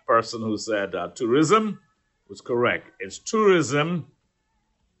person who said tourism was correct. It's tourism,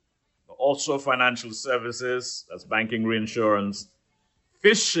 also financial services, that's banking, reinsurance.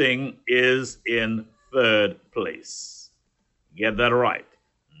 Fishing is in 3rd place. Get that right.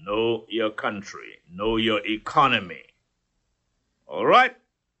 Know your country. Know your economy. All right?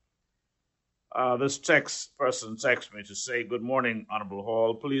 This person texts me to say, "Good morning, Honorable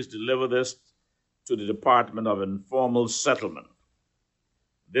Hall. Please deliver this to the Department of Informal Settlement.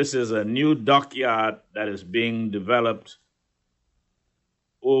 This is a new dockyard that is being developed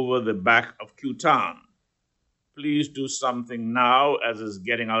over the back of Q-Town. Please do something now as it's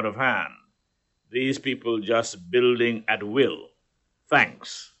getting out of hand. These people just building at will.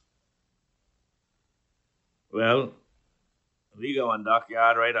 Thanks." Well, we got one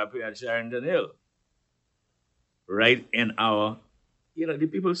dockyard right up here at Sherrington Hill. Right in our, the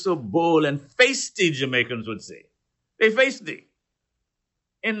people so bold and feisty, Jamaicans would say. They feisty.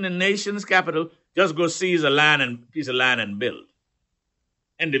 In the nation's capital, just go seize a piece of land and build.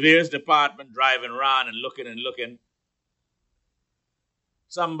 And the various department driving around and looking.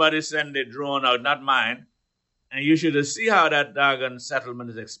 Somebody send a drone out, not mine, and you should see how that doggone settlement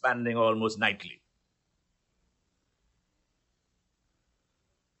is expanding almost nightly.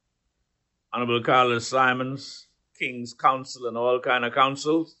 Honorable Carlos Simons, King's Council and all kind of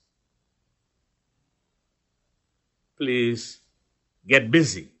councils, please get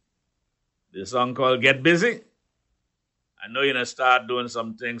busy. The song called Get Busy. I know you're going to start doing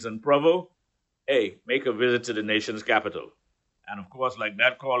some things in Provo. hey, make a visit to the nation's capital. And of course, like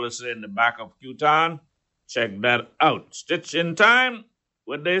that caller said in the back of Q-Town, check that out. Stitch in time,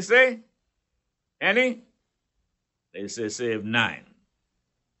 what they say? Any? They say save 9.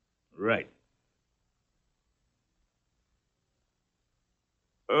 Right.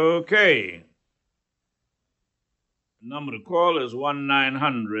 Okay. The number to call is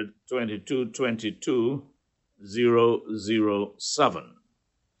 1-900-2222-007.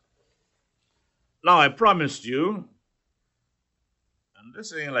 Now, I promised you, and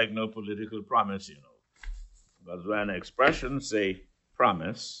this ain't like no political promise, because when expressions say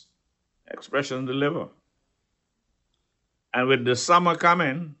promise, expressions deliver. And with the summer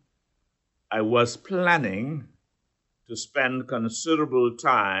coming, I was planning to spend considerable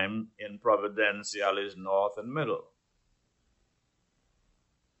time in Providenciales North and Middle.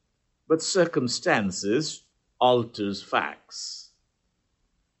 But circumstances alters facts.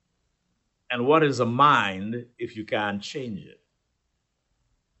 And what is a mind if you can't change it?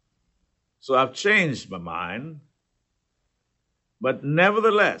 So I've changed my mind. But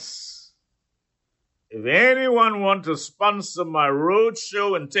nevertheless, if anyone wants to sponsor my road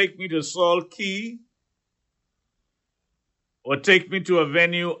show and take me to Salt Key, or take me to a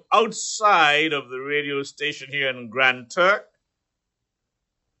venue outside of the radio station here in Grand Turk,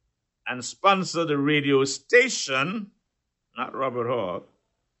 and sponsor the radio station, not Robert Hawk,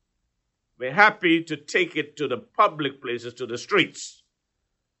 we're happy to take it to the public places, to the streets,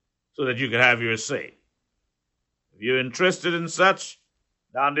 so that you can have your say. If you're interested in such,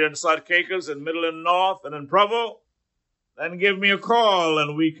 down there in South Caicos, in Middle and North, and in Provo, then give me a call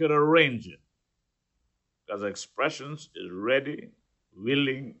and we could arrange it. Because Expressions is ready,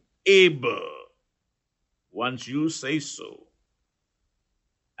 willing, able, once you say so,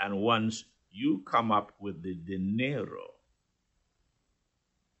 and once you come up with the dinero.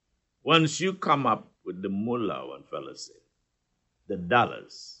 Once you come up with the mullah, one fella said, the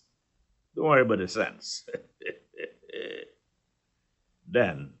dollars, don't worry about the cents.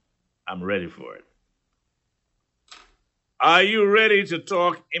 Then I'm ready for it. Are you ready to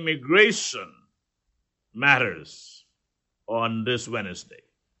talk immigration matters on this Wednesday?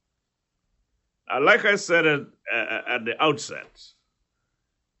 Like I said at the outset,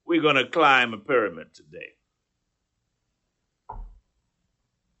 we're going to climb a pyramid today.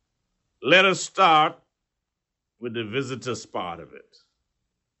 Let us start with the visitors part of it.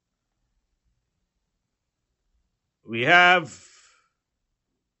 We have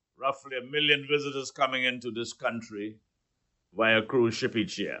roughly 1 million visitors coming into this country via cruise ship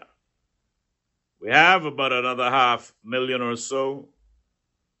each year. We have about another 500,000 or so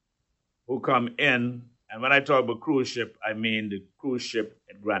who come in. And when I talk about cruise ship, I mean the cruise ship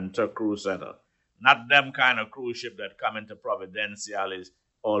at Grand Turk Cruise Center. Not them kind of cruise ship that come into Providenciales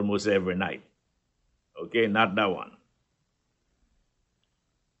almost every night. Okay, not that one.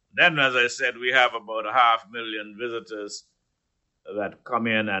 Then, as I said, we have about 500,000 visitors that come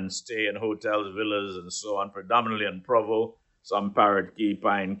in and stay in hotels, villas, and so on, predominantly in Provo, some Parrot Key,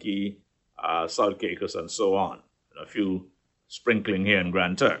 Pine Key, South Caicos, and so on, and a few sprinkling here in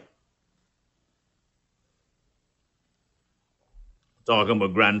Grand Turk. Talking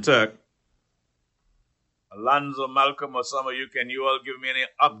about Grand Turk, Alonzo, Malcolm, or some of you, can you all give me any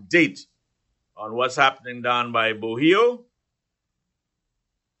update on what's happening down by Bohio?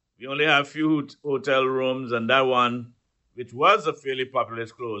 We only have a few hotel rooms, and that one, which was a fairly popular,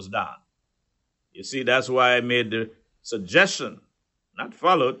 is closed down. You see, that's why I made the suggestion, not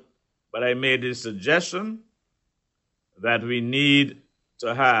followed, but I made the suggestion that we need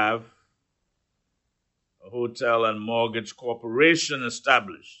to have a hotel and mortgage corporation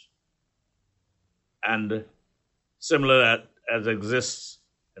established. And similar as exists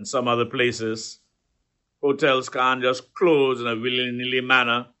in some other places, hotels can't just close in a willy-nilly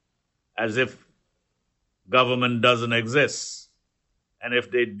manner as if government doesn't exist. And if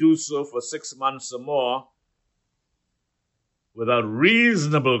they do so for 6 months or more without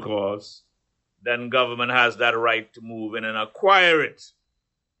reasonable cause, then government has that right to move in and acquire it,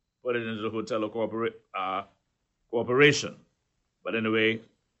 put it into the hotel or corporation. But anyway,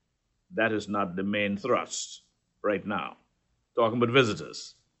 that is not the main thrust right now. Talking about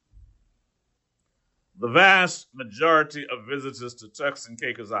visitors. The vast majority of visitors to Turks and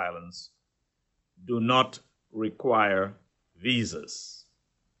Caicos Islands do not require visas.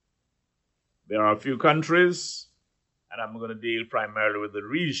 There are a few countries, and I'm going to deal primarily with the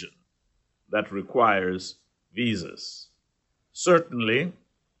region, that requires visas. Certainly,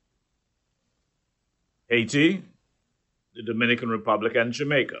 Haiti, the Dominican Republic, and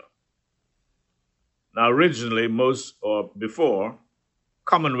Jamaica. Now, originally, before,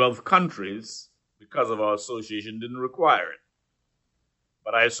 Commonwealth countries because of our association, didn't require it.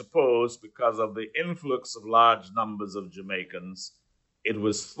 But I suppose because of the influx of large numbers of Jamaicans, it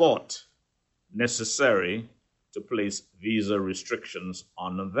was thought necessary to place visa restrictions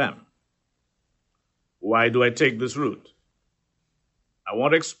on them. Why do I take this route? I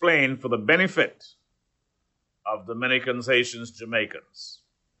want to explain for the benefit of Dominicans, Haitians, Jamaicans.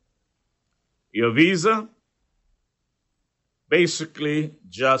 Your visa basically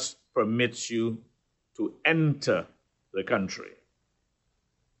just permits you to enter the country.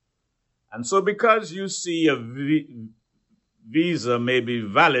 And so because you see a visa may be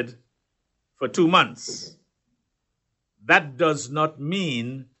valid for 2 months, that does not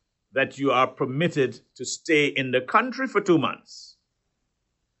mean that you are permitted to stay in the country for 2 months.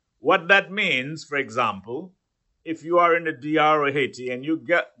 What that means, for example, if you are in the DR or Haiti and you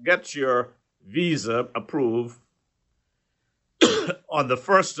get your visa approved on the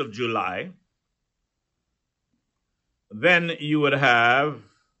 1st of July, then you would have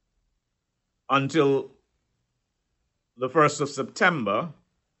until the 1st of September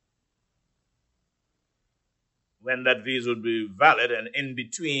when that visa would be valid, and in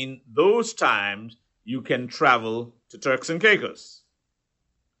between those times, you can travel to Turks and Caicos.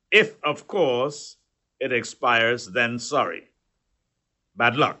 If, of course, it expires, then sorry.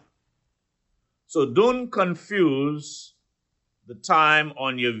 Bad luck. So don't confuse the time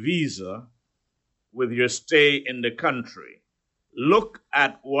on your visa with your stay in the country. Look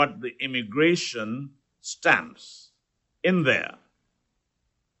at what the immigration stamps in there.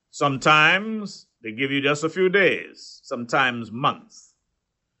 Sometimes they give you just a few days, sometimes months.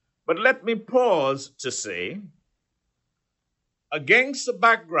 But let me pause to say, against the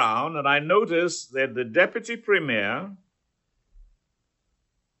background, and I noticed that the Deputy Premier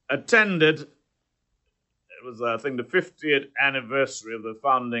attended, it was, I think, the 50th anniversary of the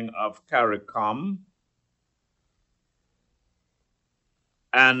founding of CARICOM,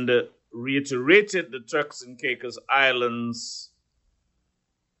 and reiterated the Turks and Caicos Islands'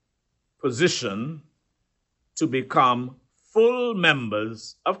 position to become full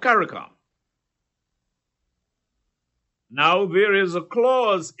members of CARICOM. Now, there is a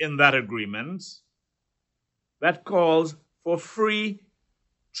clause in that agreement that calls for free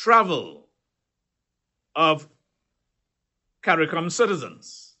travel of CARICOM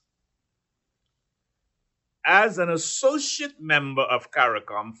citizens. As an associate member of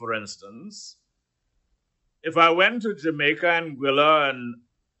CARICOM, for instance, if I went to Jamaica, Anguilla, and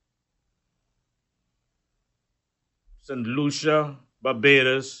St. Lucia,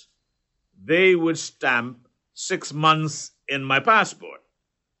 Barbados, they would stamp 6 months in my passport.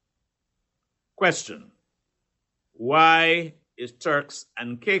 Question: why is Turks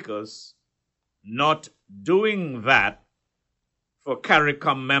and Caicos not doing that for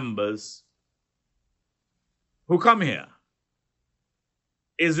CARICOM members who come here?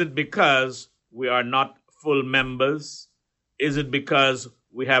 Is it because we are not full members? Is it because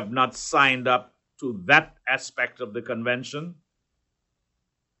we have not signed up to that aspect of the convention?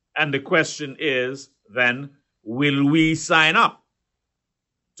 And the question is then, will we sign up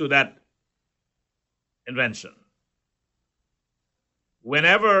to that convention?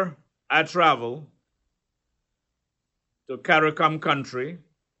 Whenever I travel to CARICOM country,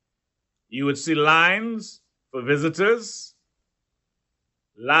 you would see lines for visitors,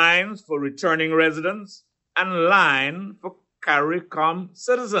 lines for returning residents, and line for CARICOM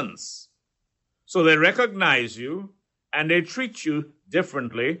citizens. So they recognize you and they treat you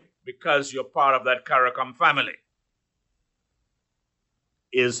differently because you're part of that CARICOM family.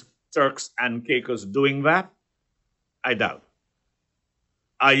 Is Turks and Caicos doing that? I doubt.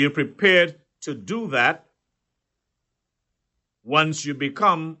 Are you prepared to do that once you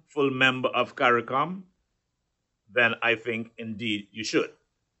become full member of CARICOM? Then I think indeed you should.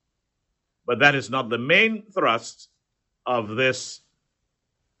 But that is not the main thrust of this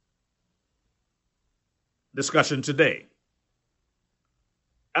discussion today.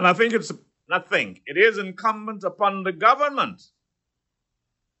 And I think it is incumbent upon the government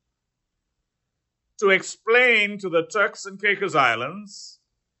to explain to the Turks and Caicos Islands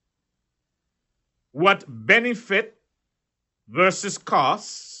what benefit versus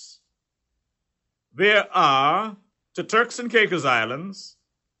costs there are to Turks and Caicos Islands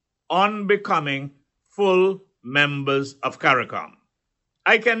on becoming full members of CARICOM.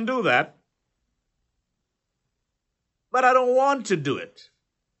 I can do that, but I don't want to do it.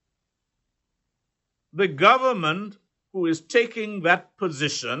 The government who is taking that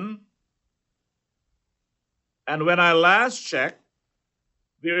position, and when I last checked,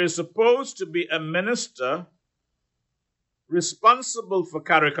 there is supposed to be a minister responsible for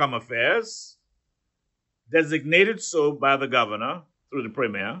CARICOM affairs, designated so by the governor through the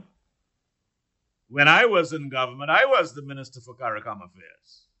premier. When I was in government, I was the Minister for CARICOM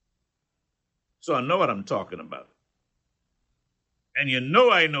Affairs. So I know what I'm talking about. And you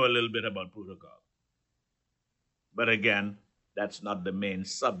know I know a little bit about protocol. But again, that's not the main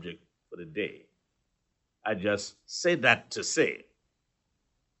subject for the day. I just say that to say,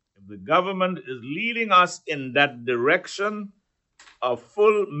 if the government is leading us in that direction of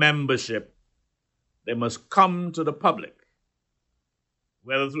full membership, they must come to the public,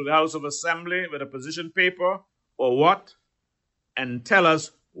 whether through the House of Assembly with a position paper or what, and tell us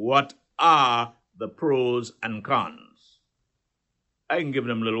what are the pros and cons. I can give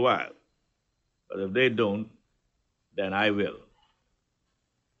them a little while, but if they don't, then I will.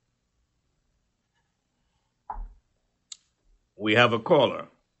 We have a caller.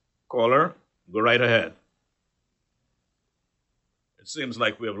 Caller, go right ahead. It seems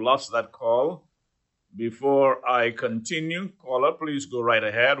like we have lost that call. Before I continue, caller, please go right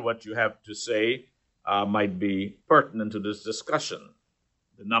ahead. What you have to say might be pertinent to this discussion.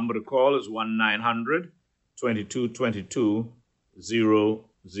 The number to call is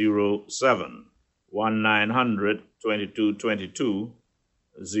 1-900-2222-007.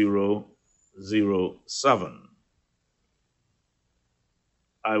 1-900-2222-007.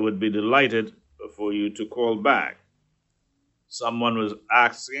 I would be delighted for you to call back. Someone was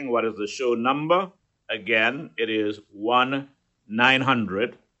asking what is the show number. Again, it is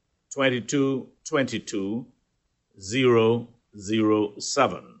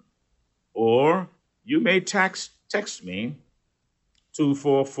 1-900-2222-007. Or you may text me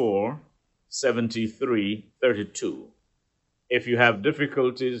 244-7332. If you have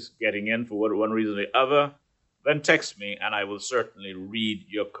difficulties getting in for one reason or the other, then text me and I will certainly read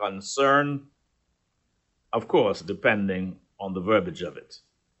your concern, of course, depending on the verbiage of it.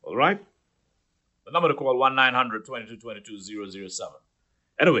 All right? The number to call, 1-900-2222-007.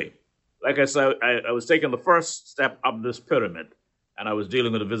 Anyway, like I said, I was taking the first step up this pyramid, and I was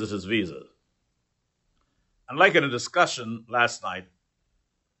dealing with the visitor's visas. And like in a discussion last night,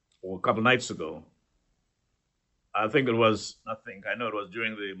 or a couple of nights ago, I know it was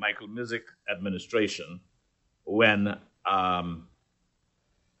during the Michael Mizik administration, when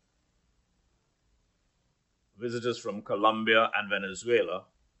visitors from Colombia and Venezuela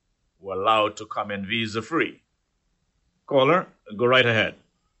were allowed to come in visa-free. Caller, go right ahead.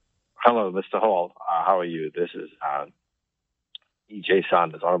 Hello, Mr. Hall. How are you? This is E.J.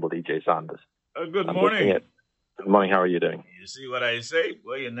 Sanders, Honorable E.J. Sanders. Good morning. Good morning. How are you doing? You see what I say?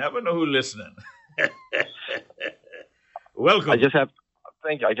 Well, you never know who's listening. Welcome.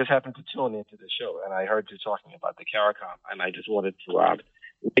 Thank you. I just happened to tune into the show, and I heard you talking about the CARICOM, and I just wanted to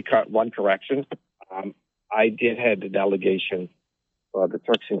make one correction. I did have the delegation for the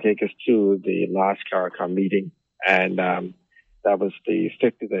Turks and Caicos to the last CARICOM meeting, and that was the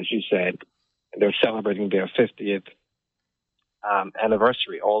 50th, as you said. And they're celebrating their 50th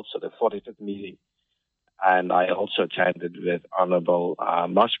anniversary, also the 45th meeting. And I also attended with Honorable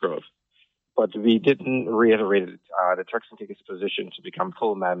Musgrove. But we didn't reiterate the Turks and Caicos position to become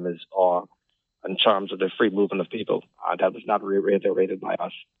full members or in terms of the free movement of people. That was not reiterated by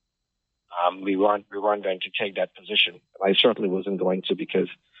us. We weren't going to take that position. I certainly wasn't going to, because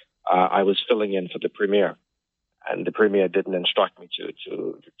I was filling in for the premier, and the premier didn't instruct me to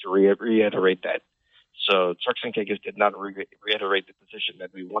reiterate that. So Turks and Caicos did not reiterate the position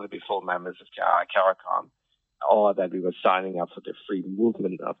that we want to be full members of CARICOM, or that we were signing up for the free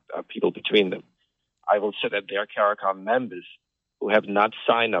movement of people between them. I will say that there are CARICOM members who have not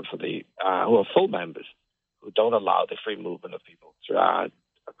signed up for who are full members, who don't allow the free movement of people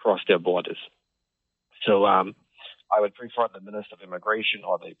across their borders. So I would prefer the Minister of Immigration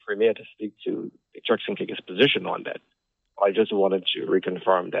or the Premier to speak to the Turks and Caicos position on that. I just wanted to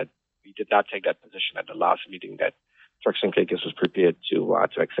reconfirm that we did not take that position at the last meeting, that Turks and Caicos was prepared to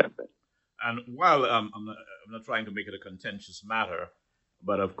accept it. And while I'm not trying to make it a contentious matter,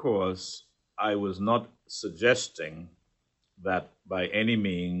 but of course, I was not suggesting that by any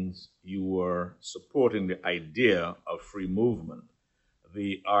means you were supporting the idea of free movement.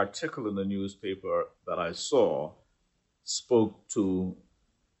 The article in the newspaper that I saw spoke to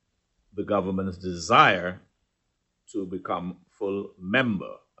the government's desire to become full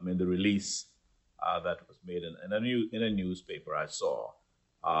member. I mean, the release that was made in a newspaper I saw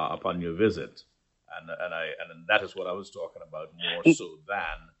upon your visit, and that is what I was talking about, more so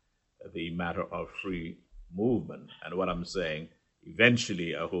than the matter of free movement. And what I'm saying,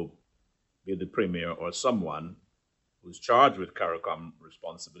 eventually, I hope, be the premier or someone who's charged with CARICOM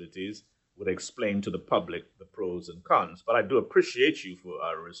responsibilities would explain to the public the pros and cons. But I do appreciate you for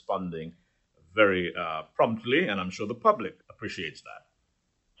responding very promptly, and I'm sure the public appreciates that.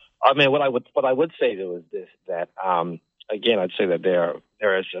 I mean, what I would say though is this: that again, I'd say that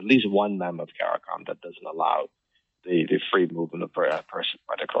there is at least one member of CARICOM that doesn't allow the free movement of person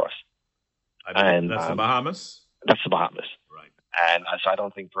right across. And that's the Bahamas. That's the Bahamas, right? And so I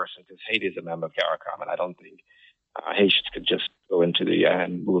don't think personally, because Haiti is a member of CARICOM, and I don't think Haitians could just go into the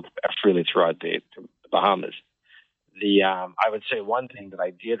and move freely throughout the Bahamas. I would say one thing that I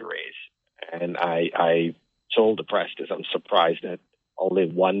did raise, and I told the press this: I'm surprised that only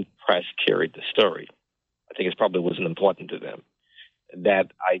one press carried the story. I think it probably wasn't important to them.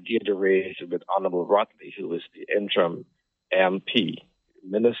 That I did raise with Honorable Rotley, who was the interim MP,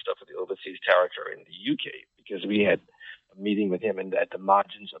 Minister for the Overseas Territory in the UK, because we had a meeting with him at the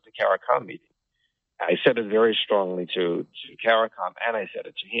margins of the CARICOM meeting. I said it very strongly to CARICOM, and I said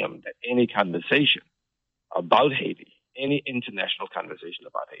it to him, that any conversation about Haiti, any international conversation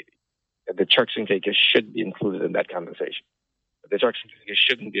about Haiti, that the Turks and Caicos should be included in that conversation. That the Turks and Caicos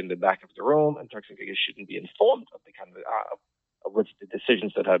shouldn't be in the back of the room, and Turks and Caicos shouldn't be informed of the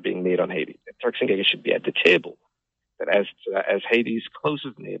decisions that are being made on Haiti. That Turks and Caicos should be at the table. That as Haiti's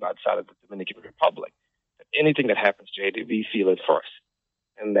closest neighbor outside of the Dominican Republic, that anything that happens to Haiti, we feel it first.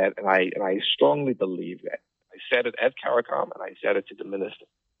 And I strongly believe that. I said it at CARICOM, and I said it to the minister,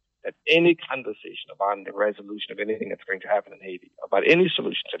 that any conversation about the resolution of anything that's going to happen in Haiti, about any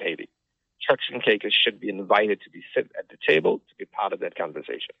solutions in Haiti, Turks and Caicos should be invited to be sit at the table to be part of that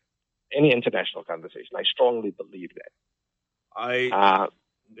conversation. Any international conversation. I strongly believe that.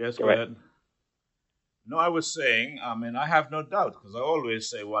 Yes, go ahead. No, I was saying, I have no doubt, because I always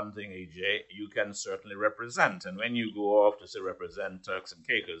say one thing, AJ, you can certainly represent. And when you go off to say represent Turks and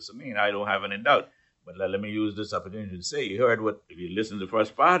Caicos, I don't have any doubt. But let me use this opportunity to say, you heard if you listened to the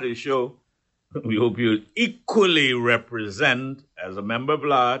first part of the show, we hope you equally represent, as a member of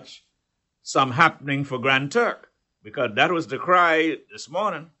large, some happening for Grand Turk, because that was the cry this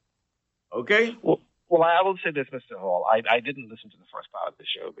morning. Okay? Well, I will say this, Mr. Hall. I didn't listen to the first part of the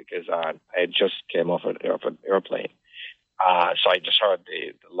show because I just came off an airplane. So I just heard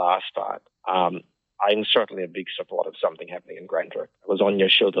the last part. I'm certainly a big supporter of something happening in Grand Turk. I was on your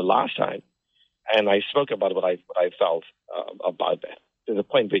show the last time, and I spoke about what I felt about that. To the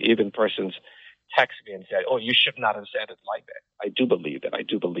point where even persons text me and said, "Oh, you should not have said it like that." I do believe that. I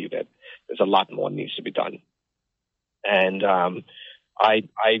do believe that there's a lot more needs to be done. And I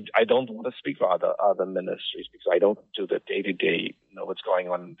don't want to speak for other ministries because I don't do the day-to-day, know what's going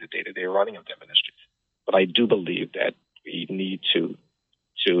on in the day-to-day running of their ministries. But I do believe that we need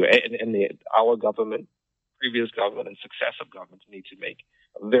our government, previous government, and successive governments need to make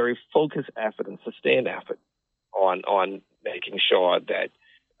a very focused effort and sustained effort on making sure that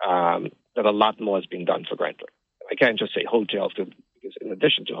that a lot more is being done for Grand Turk. I can't just say hotels because in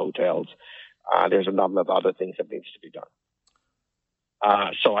addition to hotels, there's a number of other things that needs to be done.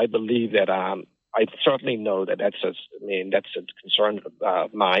 So I believe that I certainly know that that's a concern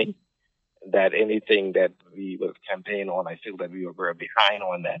of mine, that anything that we will campaign on, I feel that we were very behind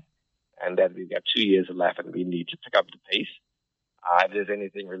on that, and that we've got 2 years left and we need to pick up the pace. If there's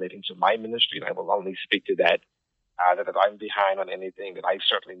anything relating to my ministry, and I will only speak to that, that if I'm behind on anything, that I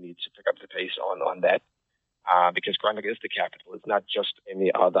certainly need to pick up the pace on that, because Grand Turk is the capital. It's not just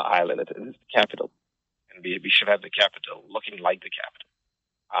any other island. It is the capital, and we should have the capital looking like the capital.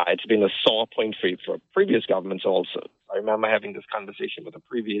 It's been a sore point for previous governments also. I remember having this conversation with the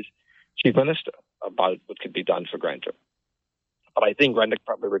previous chief minister about what could be done for Grand Turk. But I think Grand Turk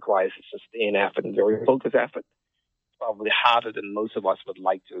probably requires a sustained effort and very focused effort. It's probably harder than most of us would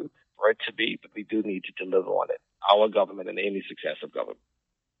like for it to be, but we do need to deliver on it. Our government and any successive government.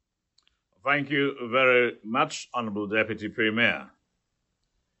 Thank you very much, Honorable Deputy Premier.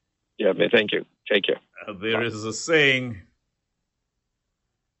 Yeah, thank you. Take care. There is a saying,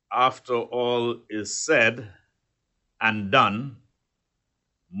 after all is said and done,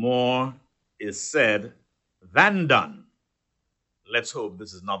 more is said than done. Let's hope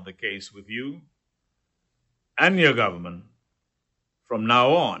this is not the case with you and your government from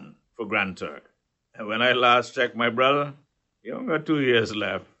now on for Grand Turk. And when I last checked, my brother, you only got 2 years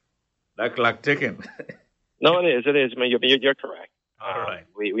left. That clock ticking. No, it is. I mean, you're correct. All right.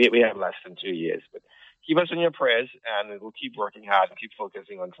 We have less than 2 years, but keep us in your prayers, and we'll keep working hard and keep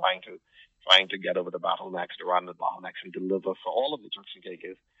focusing on trying to get over the bottlenecks, around the bottlenecks, and deliver for all of the Turks and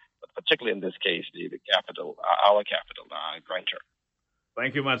Caicos, but particularly in this case, the capital, our capital, Grand Turk.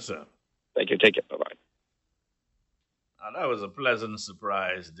 Thank you much, sir. Thank you. Take it. Bye-bye. Now, that was a pleasant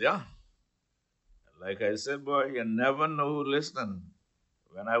surprise, yeah. Like I said, boy, you never know who's listening.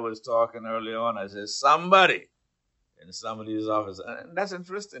 When I was talking early on, I said, somebody in some of these offices. And that's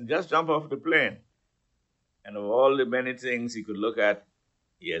interesting. Just jump off the plane. And of all the many things he could look at,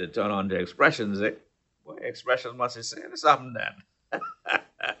 he had to turn on the expressions. Boy, expressions must be saying something then.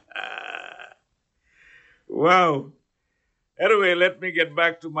 Wow. Anyway, let me get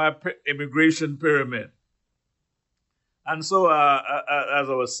back to my immigration pyramid. And so, as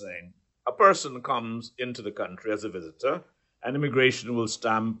I was saying, a person comes into the country as a visitor, and immigration will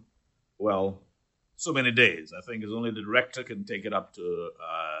stamp, well, so many days. I think it's only the director can take it up to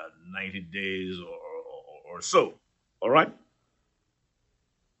 90 days or so. All right?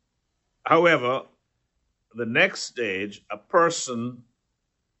 However, the next stage, a person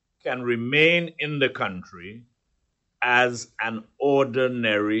can remain in the country as an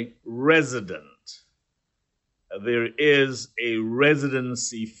ordinary resident. There is a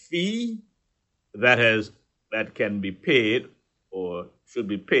residency fee that can be paid or should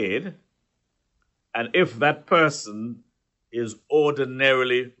be paid. And if that person is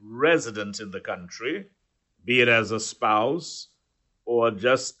ordinarily resident in the country, be it as a spouse or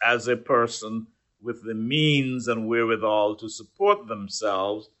just as a person with the means and wherewithal to support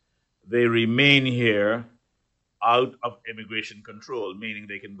themselves, they remain here out of immigration control, meaning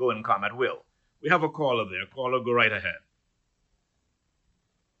they can go and come at will. We have a caller there. Caller, go right ahead.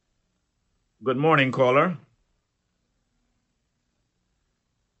 Good morning, caller.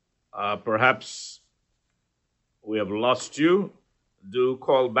 Perhaps we have lost you. Do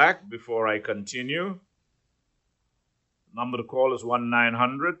call back before I continue. Number to call is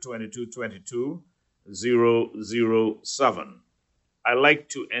 1-900-2222-007. I like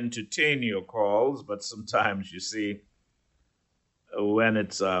to entertain your calls, but sometimes, you see, when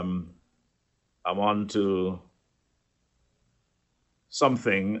it's I'm on to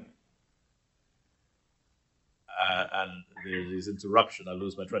something and there's this interruption, I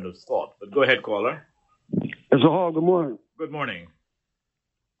lose my train of thought. But go ahead, caller. Mr. Hall, good morning. Good morning.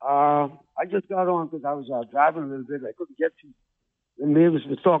 I just got on because I was driving a little bit. I couldn't get to. The neighbors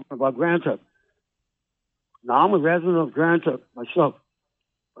were talking about Grand Turk. Now, I'm a resident of Grand Turk myself,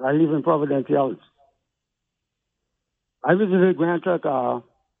 but I live in Providenciales. I visited Grand Turk on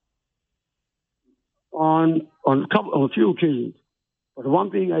a few occasions. But the one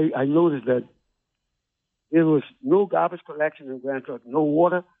thing I noticed that there was no garbage collection in Grand Turk, no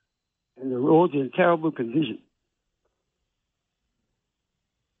water, and the roads are in terrible condition.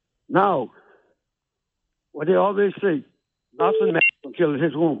 Now, what they always say, nothing matters until it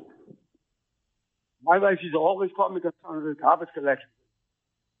hits home. My wife used to always call me concerned with garbage collection.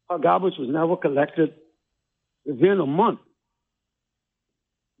 Her garbage was never collected within a month.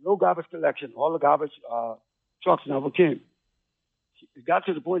 No garbage collection. All the garbage trucks never came. It got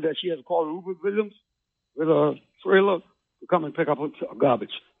to the point that she had to call Rupert Williams with a trailer to come and pick up her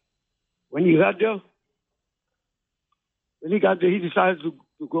garbage. When he got there, he decided to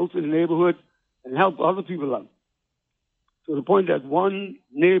go to the neighborhood and help other people out. To the point that one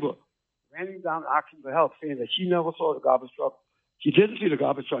neighbor ran him down asking for help, saying that she never saw the garbage truck. She didn't see the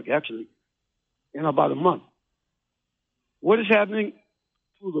garbage truck, actually, in about a month. What is happening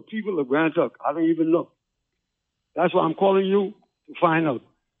to the people of Grand Turk? I don't even know. That's why I'm calling you to find out.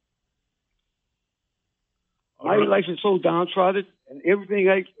 My life is so downtrodden, and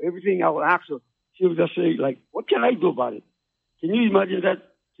everything I would ask her, she would just say, like, what can I do about it? Can you imagine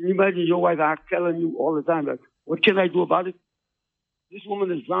that? Can you imagine your wife telling you all the time, like, what can I do about it? This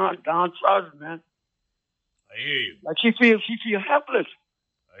woman is downtrodden, man. I hear you. Like she feels helpless.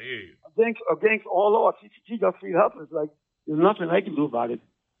 I hear you. Against all odds, she just feels helpless. Like there's nothing I can do about it.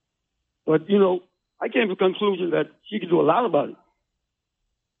 But I came to the conclusion that she can do a lot about it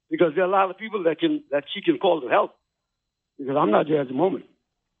because there are a lot of people that she can call to help. Because I'm not there at the moment.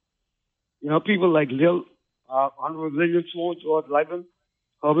 People like Honorable William Sloan, George Liebman,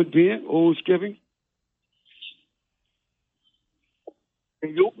 Herbert Bean, Old Skipping.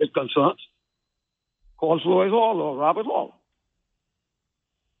 And you with concerns. Call Floyd Hall or Robert Hall.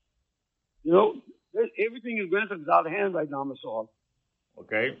 Everything in Grand Turk is out of hand right now, Mr. Hall.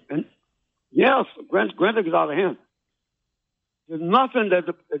 Okay. And yes, Grand Turk is out of hand. There's nothing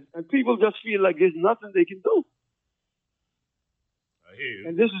and people just feel like there's nothing they can do. I hear you.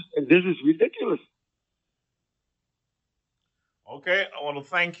 And this is ridiculous. Okay, I want to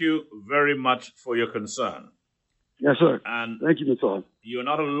thank you very much for your concern. Yes, sir. And thank you, Mr. Hall. You're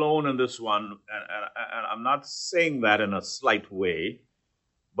not alone in this one, and I'm not saying that in a slight way,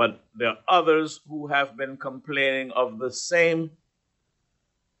 but there are others who have been complaining of the same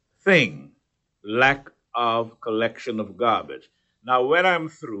thing, lack of collection of garbage. Now, when I'm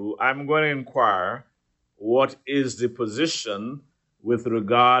through, I'm going to inquire what is the position with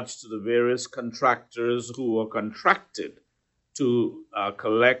regards to the various contractors who are contracted to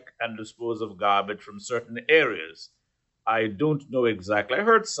collect and dispose of garbage from certain areas. I don't know exactly. I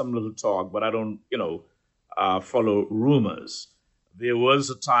heard some little talk, but I don't, follow rumors. There was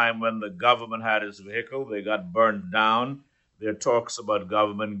a time when the government had its vehicle. They got burned down. There are talks about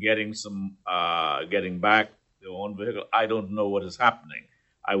government getting back their own vehicle. I don't know what is happening.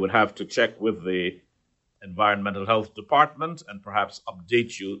 I would have to check with the Environmental Health Department and perhaps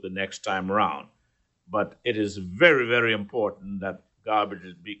update you the next time around. But it is very, very important that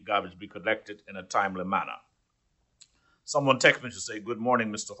garbage be collected in a timely manner. Someone texted me to say, "Good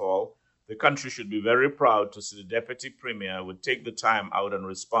morning, Mr. Hall. The country should be very proud to see the Deputy Premier would take the time out and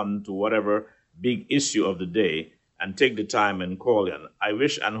respond to whatever big issue of the day and take the time and call in. I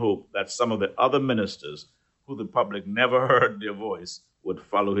wish and hope that some of the other ministers who the public never heard their voice would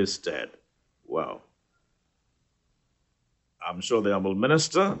follow his stead." Well, I'm sure the Honourable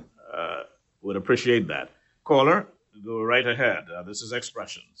Minister would appreciate that. Caller, go right ahead. This is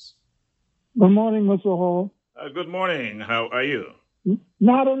Expressions. Good morning, Mr. Hall. Good morning. How are you?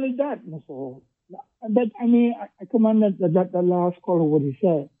 Not only that, Mr. Hall. But, I commend that last caller, what he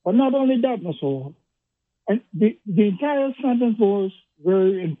said. But not only that, Mr. Hall. And the entire sentence was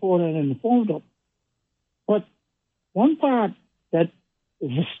very important and informative. But one part that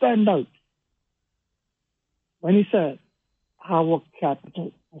is a standout, when he said, our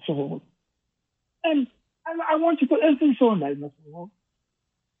capital, Mr. Hall. And I want you to put emphasis on that, Mr. Hall.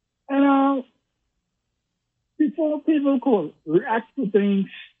 And before people could react to things,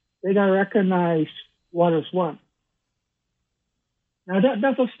 they gotta recognize what is what. Now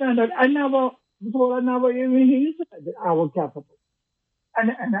that's a standard. I never even used our capital.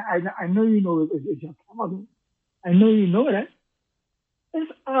 And I know you know it's your capital. I know you know that.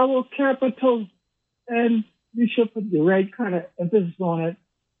 It's our capital, and we should put the right kind of emphasis on it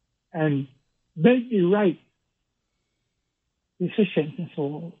and make the right decisions and so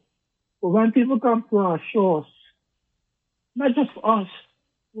on. But when people come to our shores, not just for us,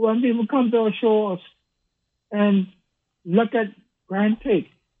 when people come to our shores and look at Grand Lake,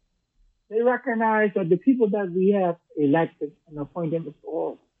 they recognize that the people that we have elected and appointed to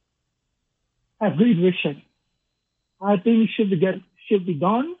all have great vision. I think should be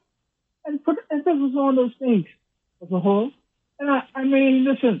done and put emphasis on those things as a whole. And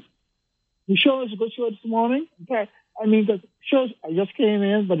listen, the show is a good show this morning. Okay, the show, I just came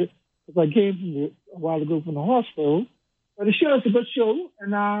in, but I came a while ago from the hospital. But the show is a good show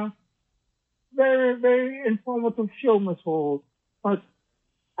and very, very informative show, Ms. Hall. But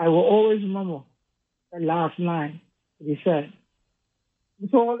I will always remember that last line that he said.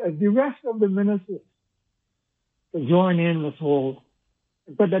 So the rest of the ministers to join in, Ms. Hall,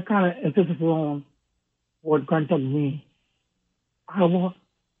 and put that kind of emphasis on what Grand Lake means. Our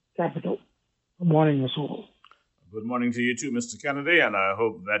capital. Good morning, Ms. Hall. Good morning to you too, Mr. Kennedy, and I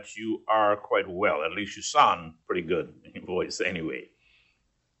hope that you are quite well. At least you sound pretty good in your voice anyway.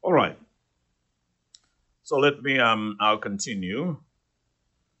 All right. So let me now continue.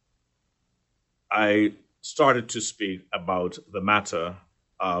 I started to speak about the matter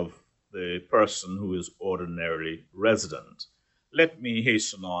of the person who is ordinarily resident. Let me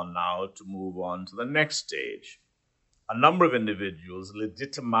hasten on now to move on to the next stage. A number of individuals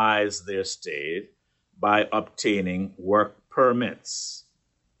legitimize their stay by obtaining work permits.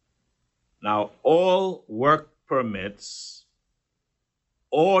 Now, all work permits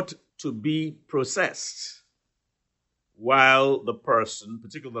ought to be processed while the person,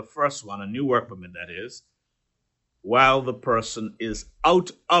 particularly the first one, a new work permit that is, while the person is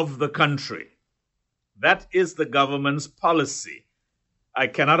out of the country. That is the government's policy. I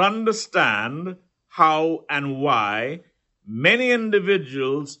cannot understand how and why many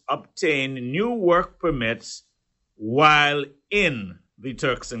individuals obtain new work permits while in the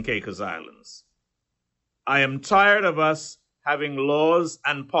Turks and Caicos Islands. I am tired of us having laws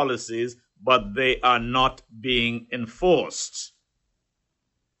and policies, but they are not being enforced.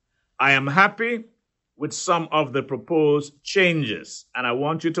 I am happy with some of the proposed changes, and I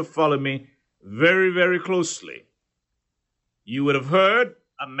want you to follow me very, very closely. You would have heard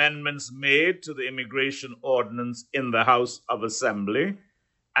amendments made to the immigration ordinance in the House of Assembly,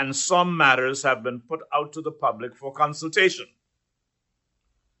 and some matters have been put out to the public for consultation.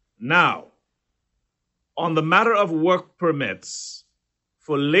 Now, on the matter of work permits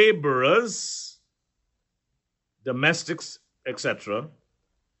for laborers, domestics, etc.,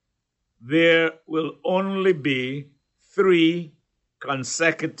 there will only be 3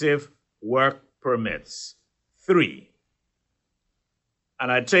 consecutive work permits. 3.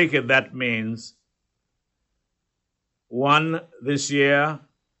 And I take it that means one this year,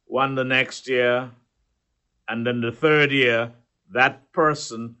 one the next year, and then the third year, that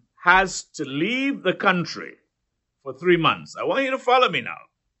person has to leave the country for 3 months. I want you to follow me now.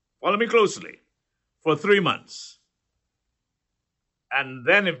 Follow me closely. For 3 months. And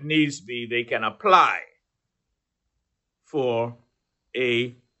then, if needs be, they can apply for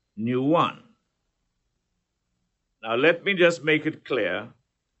a new one. Now, let me just make it clear.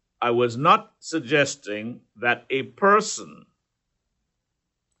 I was not suggesting that a person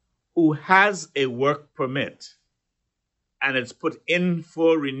who has a work permit and it's put in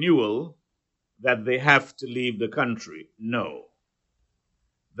for renewal that they have to leave the country. No.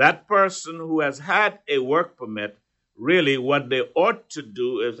 That person who has had a work permit, really what they ought to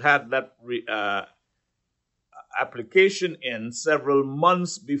do is have that application in several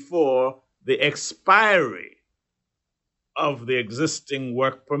months before the expiry of the existing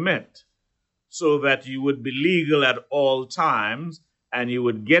work permit, so that you would be legal at all times and you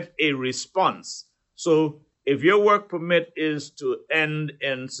would get a response. So if your work permit is to end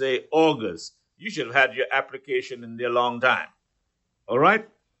in, say, August, you should have had your application in there a long time. All right?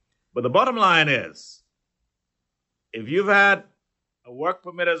 But the bottom line is, if you've had a work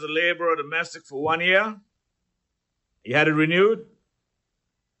permit as a laborer or domestic for 1 year, you had it renewed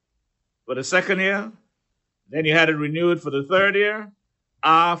for the second year, then you had it renewed for the third year,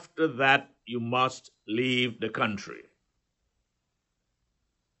 after that you must leave the country.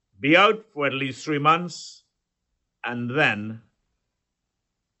 Be out for at least 3 months, and then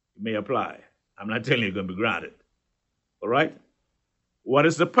you may apply. I'm not telling you you're going to be granted. All right? What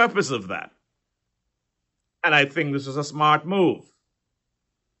is the purpose of that? And I think this is a smart move.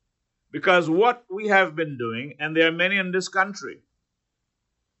 Because what we have been doing, and there are many in this country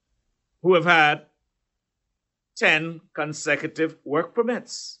who have had 10 consecutive work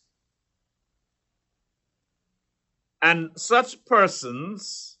permits. And such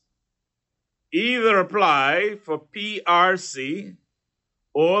persons either apply for PRC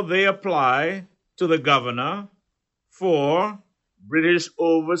or they apply to the governor for British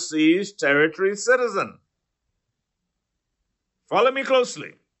Overseas Territory citizen. Follow me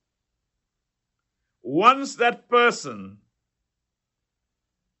closely. Once that person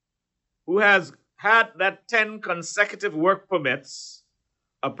who has had that 10 consecutive work permits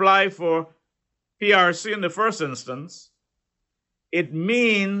apply for PRC in the first instance, it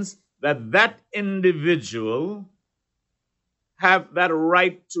means that that individual have that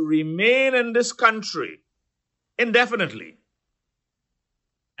right to remain in this country indefinitely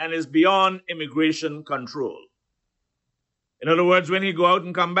and is beyond immigration control. In other words, when he go out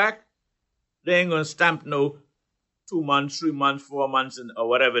and come back, they ain't going to stamp no 2 months, 3 months, 4 months, or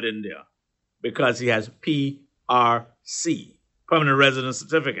whatever in there, because he has PRC, Permanent Residence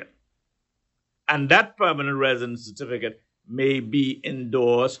Certificate. And that Permanent Residence Certificate may be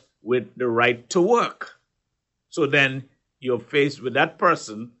endorsed with the right to work. So then you're faced with that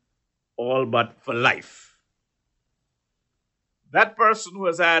person all but for life. That person who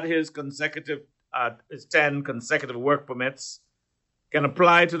has had his 10 consecutive work permits can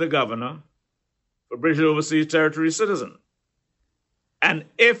apply to the governor for British Overseas Territory citizen. And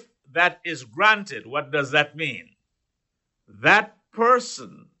if that is granted, what does that mean? That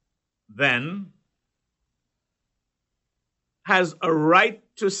person then has a right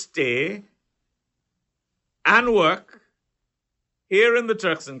to stay and work here in the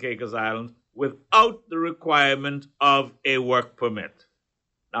Turks and Caicos Islands without the requirement of a work permit.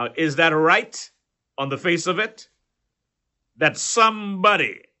 Now, is that right on the face of it? That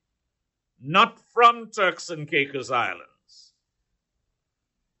somebody not from Turks and Caicos Islands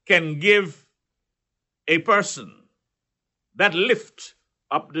can give a person that lift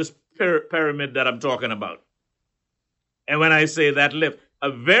up this pyramid that I'm talking about. And when I say that lift,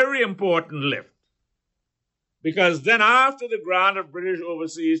 a very important lift. Because then after the grant of British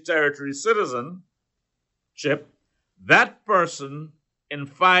Overseas Territory citizenship, that person in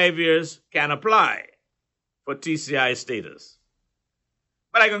 5 years can apply for TCI status.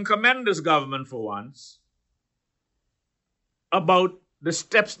 But I can commend this government for once about the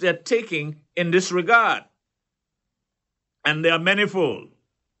steps they're taking in this regard. And they are manifold.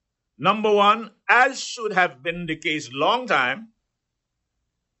 Number one, as should have been the case long time,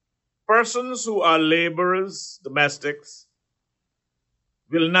 persons who are laborers, domestics,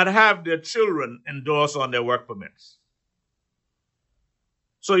 will not have their children endorsed on their work permits.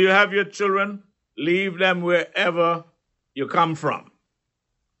 So you have your children, leave them wherever you come from.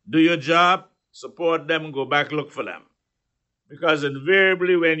 Do your job, support them, go back, look for them. Because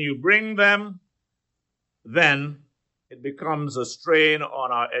invariably when you bring them, then it becomes a strain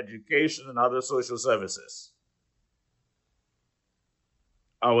on our education and other social services.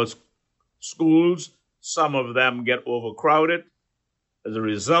 Our schools, some of them get overcrowded as a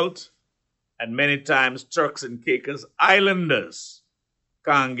result, and many times Turks and Caicos Islanders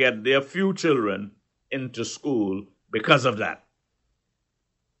can't get their few children into school because of that.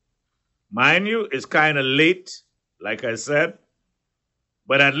 Mind you, it's kind of late, like I said,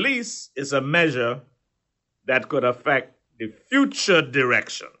 but at least it's a measure that could affect the future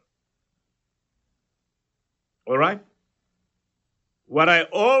direction. All right? What I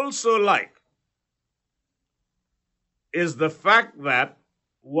also like is the fact that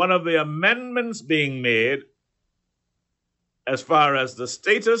one of the amendments being made as far as the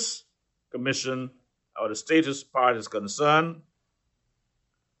status commission or the status part is concerned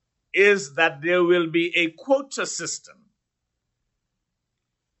is that there will be a quota system.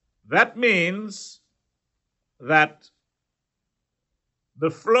 That means that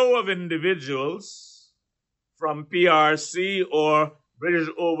the flow of individuals from PRC or British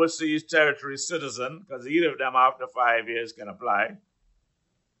Overseas Territory citizen, because either of them after 5 years can apply,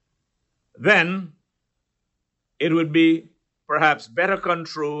 then it would be perhaps better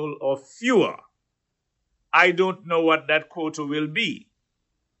control or fewer. I don't know what that quota will be.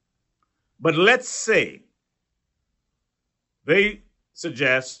 But let's say they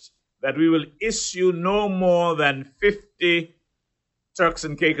suggest that we will issue no more than 50 Turks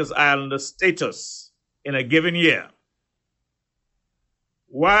and Caicos Islander status in a given year.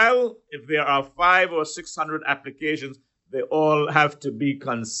 While if there are 500 or 600 applications, they all have to be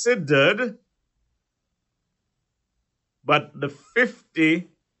considered, but the 50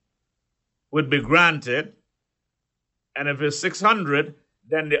 would be granted, and if it's 600,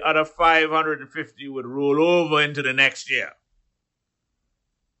 then the other 550 would roll over into the next year.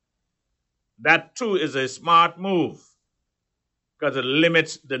 That too is a smart move because it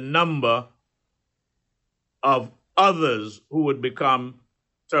limits the number of others who would become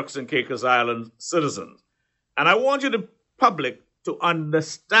Turks and Caicos Island citizens. And I want you, the public, to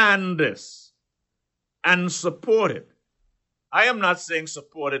understand this and support it. I am not saying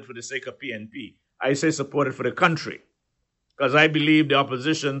support it for the sake of PNP. I say support it for the country. Because I believe the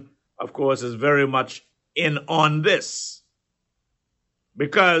opposition, of course, is very much in on this.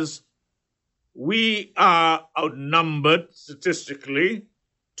 Because we are outnumbered statistically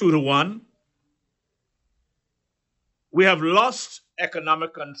 2-1. We have lost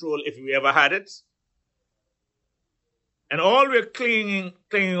economic control if we ever had it. And all we're clinging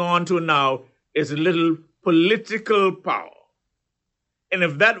on to now is a little political power. And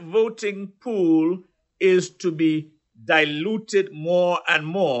if that voting pool is to be diluted more and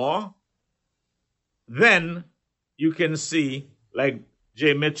more, then you can see, like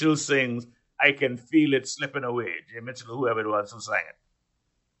Jay Mitchell sings, I can feel it slipping away. Jay Mitchell, whoever it was who sang it.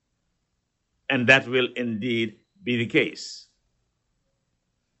 And that will indeed be the case.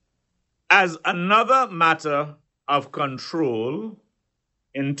 As another matter of control,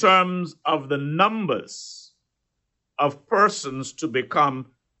 in terms of the numbers of persons to become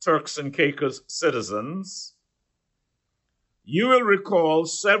Turks and Caicos citizens, you will recall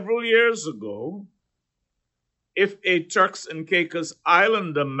several years ago, if a Turks and Caicos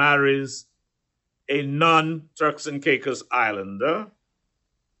Islander marries a non-Turks and Caicos Islander,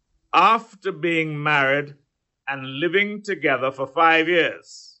 after being married and living together for 5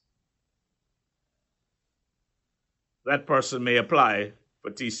 years, that person may apply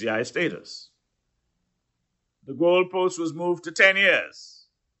for TCI status. The goalpost was moved to 10 years.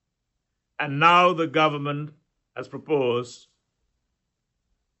 And now the government has proposed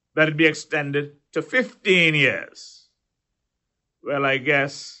that it be extended to 15 years. Well, I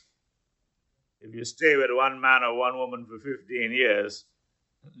guess if you stay with one man or one woman for 15 years,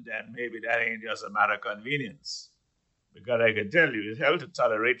 then maybe that ain't just a matter of convenience. Because I can tell you, it's hell to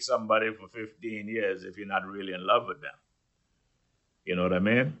tolerate somebody for 15 years if you're not really in love with them. You know what I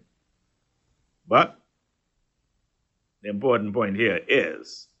mean? But the important point here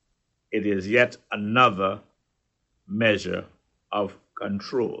is it is yet another measure of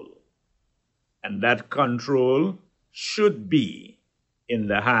control. And that control should be in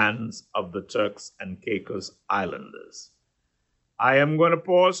the hands of the Turks and Caicos Islanders. I am going to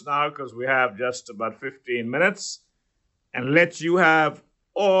pause now because we have just about 15 minutes and let you have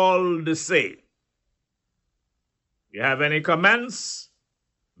all the say. If you have any comments,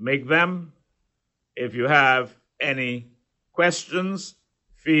 make them. If you have any questions,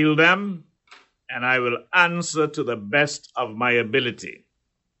 field them, and I will answer to the best of my ability.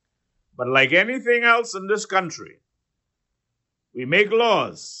 But like anything else in this country, we make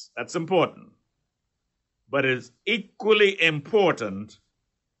laws. That's important. But it's equally important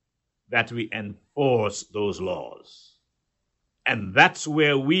that we enforce those laws. And that's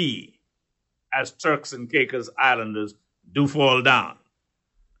where we, as Turks and Caicos Islanders, do fall down.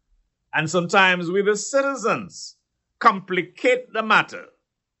 And sometimes we, the citizens, complicate the matter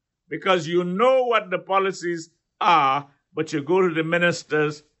because you know what the policies are, but you go to the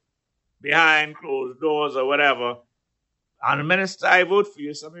ministers behind closed doors or whatever. And the minister, I vote for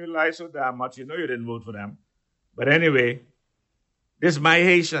you. Some of you lie so damn much, you know you didn't vote for them. But anyway, this is my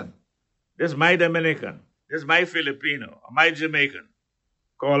Haitian. This is my Dominican. This is my Filipino. My Jamaican.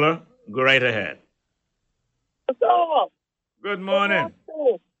 Caller, go right ahead. Good morning.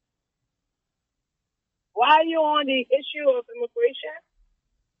 Why are you on the issue of immigration?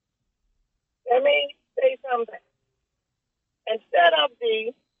 Let me say something. Instead of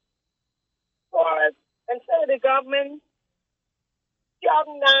the government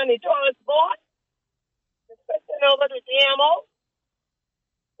shutting down the tourist board, switching over to GMO,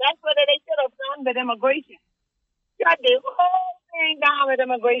 that's what they should have done with immigration. Shut the whole thing down with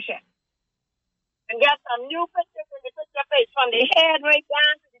immigration. And get some new pictures in the picture face from the head right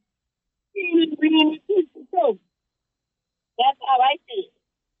down to the green too. That's how I see it.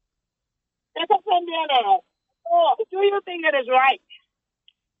 That's a phenomenon. Oh, do you think it is right?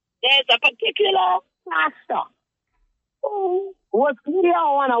 There's a particular pastor who was clear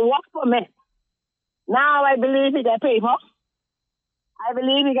on a work permit. Now I believe he got paper. I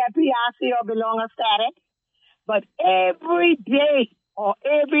believe he got PRC or belonger status. But every day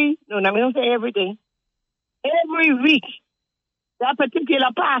let me don't say every day, every week, that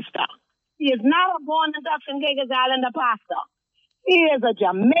particular pastor, he is not a born in Turks and Caicos Islander pastor. He is a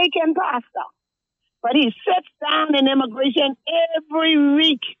Jamaican pastor. But he sits down in immigration every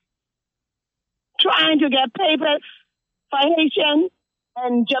week trying to get papers for Haitians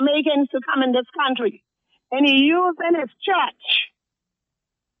and Jamaicans to come in this country. And he using his church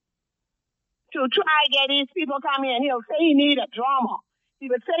to try to get these people come in. He'll say he need a drummer. He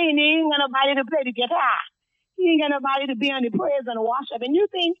would say he ain't got nobody to play the guitar. He ain't got nobody to be on the praise and worship. And you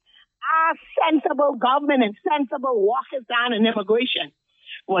think our sensible government and sensible workers down in immigration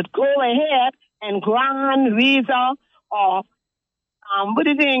would go ahead and grant visa or what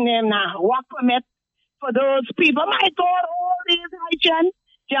is his name now? Work permit for those people. My God, all these Haitians,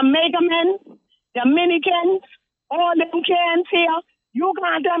 Jamaican, Dominicans, all them cans here. You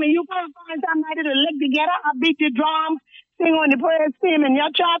can't tell me you can't find somebody to lick together or beat the drums, sing on the praise team in your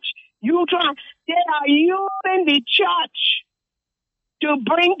church. They are using the church to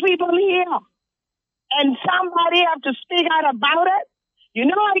bring people here. And somebody have to speak out about it. You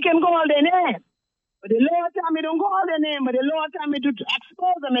know I can call their name. But the Lord tell me don't call their name, but the Lord tell me to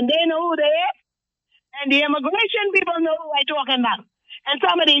expose them, and they know who they are. And the immigration people know who I'm talking about. And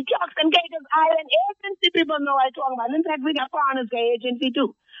some of the Turks and Caicos Island agency people know what I'm talking about. In fact, we got foreigners agency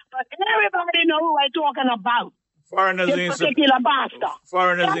too. But everybody know who I'm talking about. Foreigners this particular pastor.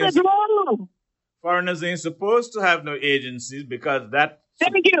 Foreigners ain't supposed to have no agencies because that's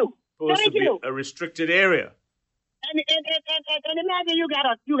supposed to be a restricted area. And imagine you got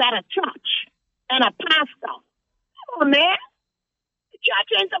a church and a pastor. Come on, man. The church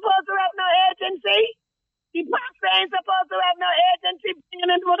ain't supposed to have no agency. The pastor ain't supposed to have no agency bringing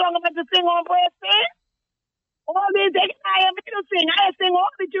in people talking about to sing on praise thing. All these, I am to sing. I sing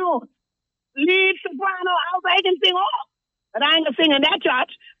all the tunes. Lead, soprano, alto, I can sing all. But I ain't gonna sing in that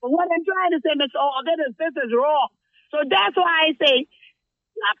church. But what I'm trying to say is, this is wrong. So that's why I say,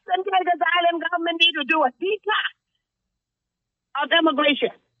 Turks and Caicos Island government need to do a detox of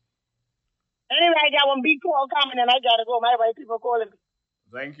immigration. Anyway, I got one big call coming and I gotta go. My white people calling me.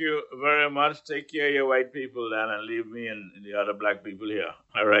 Thank you very much. Take care of your white people then and leave me and the other black people here.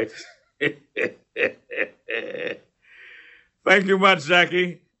 All right? Thank you much,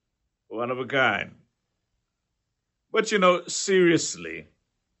 Jackie. One of a kind. But seriously,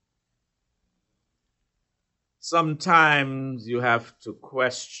 sometimes you have to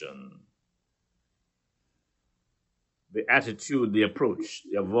question the attitude, the approach,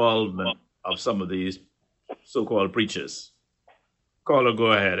 the involvement of some of these so-called preachers. Caller,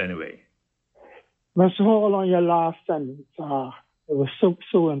 go ahead anyway. Mr. Hall, on your last sentence, it was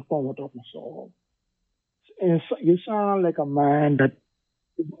so informative, Mr. Hall. You sound like a man that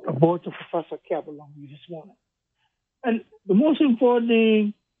about to Professor Cap along you this morning. And the most important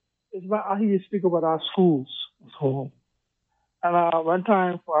thing is I hear you speak about our schools, Mr. Hall. And one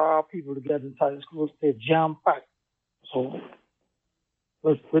time for our people to get inside the schools, they jam-packed, Mr. Hall.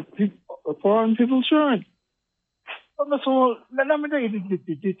 With foreign people sharing. But Mr. Hall, let me tell you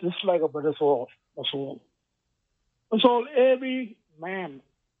this like about this Hall, Mr. Hall. Mr. Hall, every man,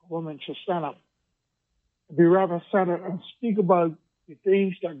 woman should stand up, be represented, and speak about the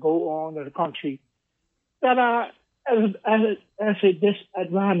things that go on in the country that are as a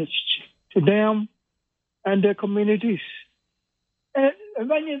disadvantage to them and their communities. And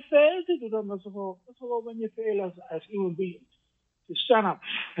when you fail to do that, first of all, when you fail as human beings, to stand up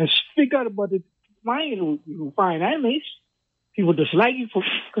and speak out about it, you will find enemies. People dislike you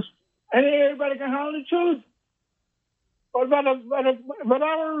because everybody can handle the truth. But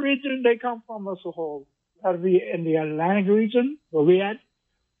whatever region they come from as a whole, whether it be in the Atlantic region, where we at,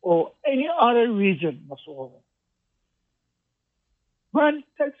 or any other region as a whole. When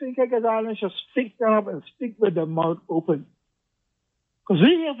Turks and Caicos Islands should speak up and speak with their mouth open. Because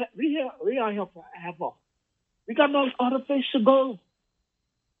we are here forever. We got no other place to go.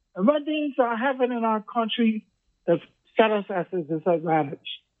 And when things are happening in our country that set us at a disadvantage.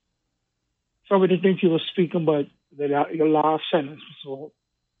 Some of the things you were speaking about, your last sentence. So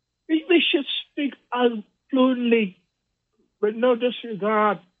we should speak out fluently with no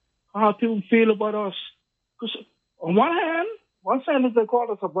disregard how people feel about us. Because on one hand, one sentence they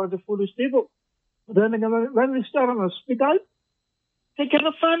call us a bunch of foolish people. But then again, when we start to speak out, they get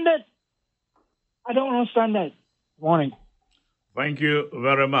offended. I don't understand that. Morning. Thank you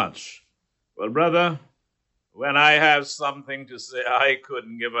very much. Well, brother, when I have something to say, I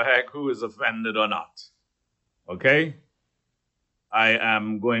couldn't give a heck who is offended or not. Okay? I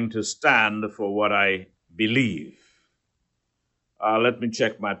am going to stand for what I believe. Let me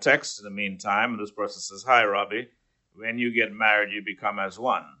check my text in the meantime. This person says, hi, Robbie. When you get married, you become as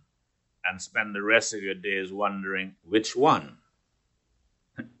one and spend the rest of your days wondering which one.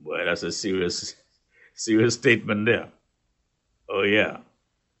 Boy, that's a serious statement there. Oh, yeah.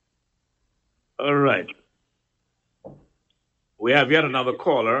 All right. We have yet another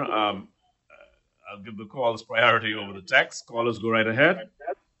caller. I'll give the callers priority over the text. Callers, go right ahead.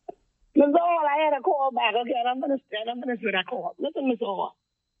 Miss Hall, I had a call back. Okay, and I'm gonna say that call. Listen, Miss Hall.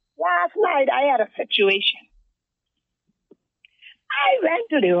 Last night I had a situation. I went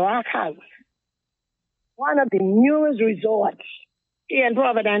to the Rock House, one of the newest resorts here in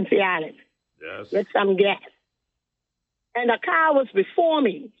Providence Island. Yes. With some guests. And a car was before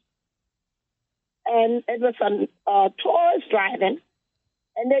me. And it was a tourist driving.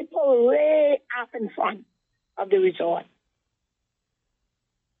 And they pulled way up in front of the resort.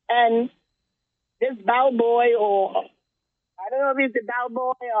 And this bellboy, or I don't know if he's the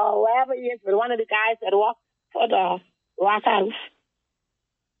bellboy or whatever he is, but one of the guys that walked for the Rock House,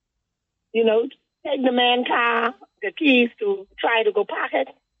 take the man's car, the keys to try to go park it.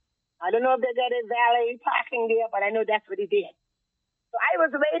 I don't know if they got a valet parking there, but I know that's what he did. So I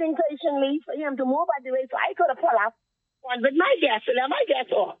was waiting patiently for him to move out the way so I could have pulled up with my guests to let my guests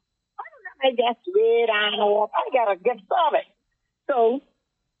off. I don't let my guests wait on off. I got a good service. So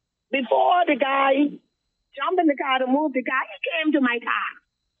before the guy jumped in the car to move the car, he came to my car.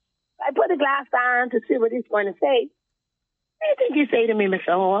 I put the glass on to see what he's going to say. I think he said to me,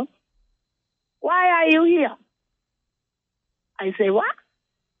 Mr. Hall, why are you here? I say, what?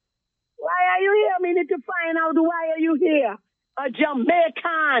 Why are you here? I need to find out why are you here. A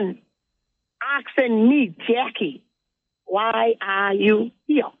Jamaican asking me, Jackie, why are you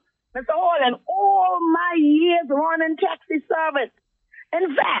here? Mr. Hall, in all my years running taxi service,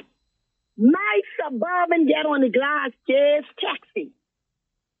 in fact, my Suburban get on the glass Jay's taxi.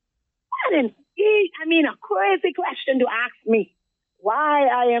 A crazy question to ask me why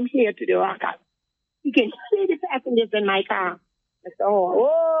I am here to the Rock House. You can see the passengers in my car. Mr. Hall.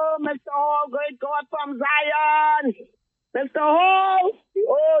 Oh, Mr. Hall, great God from Zion. Mr. Hall, the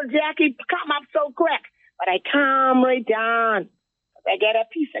old Jackie come up so quick. But I calm right down. I get a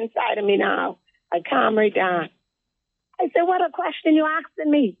peace inside of me now. I calm right down. I said, what a question you asking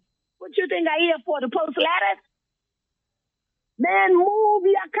me. What you think I here for, to post letters? Man, move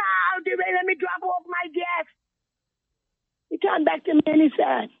your car out the way. Let me drop off my guest. He turned back to me and he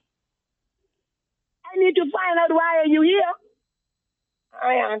said, I need to find out why are you here.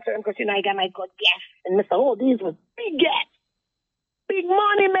 I answered him because, I got my good guests. And Mr. Hall, these were big guests. Big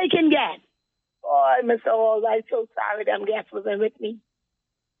money-making guests. Boy, Mr. Hall, I'm so sorry them guests wasn't with me.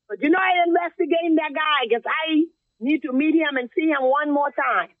 But I investigated that guy because I need to meet him and see him one more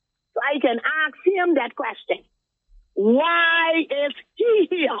time so I can ask him that question. Why is he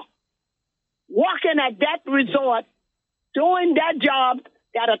here working at that resort doing that job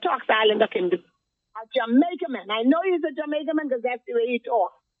that a Turks Islander can do? A Jamaican man. I know he's a Jamaican man because that's the way he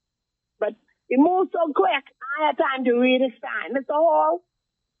talks. But he moves so quick, I had time to read his sign. Mr. Hall,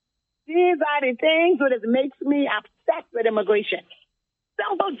 these are the things that makes me upset with immigration.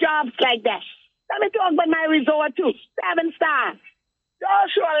 Simple jobs like that. Let me talk about my resort too. 7 stars.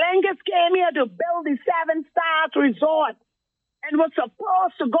 Joshua Lengus came here to build the 7 stars resort and was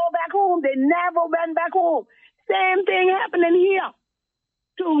supposed to go back home. They never went back home. Same thing happening here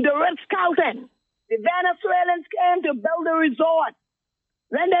to the Ritz-Carlton. The Venezuelans came to build a resort.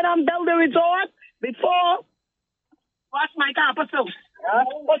 When they don't build a resort, before, watch my car, before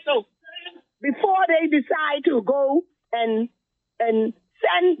they decide to go and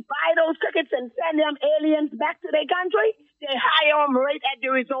buy those tickets and send them aliens back to their country, they hire them right at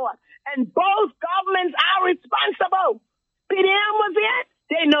the resort. And both governments are responsible. PDM was in,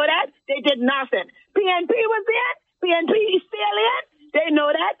 they know that, they did nothing. PNP was in, PNP is still in, they know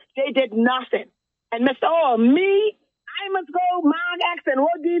that, they did nothing. And Mr. Hall, I must go, Mark X and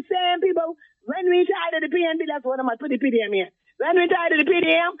what these same people, when we tired of the PNP, that's what I'm going to put the PDM in. When we tired of the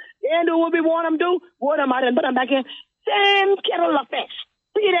PDM, they do what we want them to do, vote them out and put them back in. Same kettle of fish.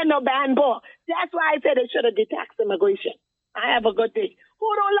 Peter no ban ball. That's why I said they should have detaxed immigration. I have a good day. Who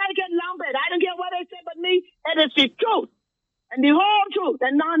don't like it, lump it? I don't care what they say but me. It is the truth. And the whole truth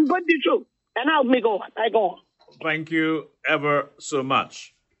and none but the truth. And how's me going? I go on. Thank you ever so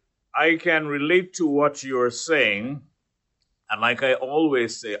much. I can relate to what you're saying. And like I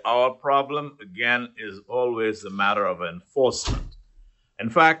always say, our problem, again, is always a matter of enforcement. In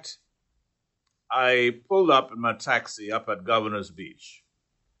fact, I pulled up in my taxi up at Governor's Beach.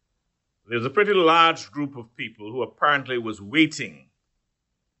 There's a pretty large group of people who apparently was waiting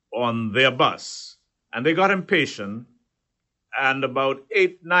on their bus. And they got impatient, and about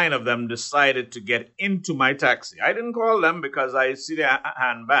 8-9 of them decided to get into my taxi. I didn't call them because I see the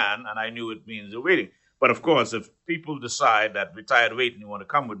handband, and I knew it means they're waiting. But of course, if people decide that we're tired of waiting and you want to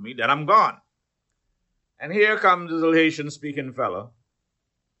come with me, then I'm gone. And here comes this little Haitian-speaking fellow.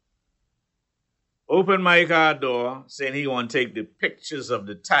 Opened my car door, saying he want to take the pictures of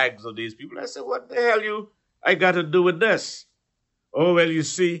the tags of these people. I said, what the hell I got to do with this? Oh, well, you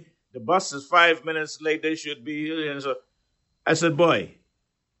see, the bus is 5 minutes late. They should be here. And so I said, boy,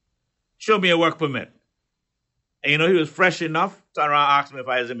 show me a work permit. And he was fresh enough, turned around and asked me if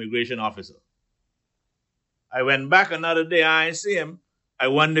I was an immigration officer. I went back another day, I ain't see him. I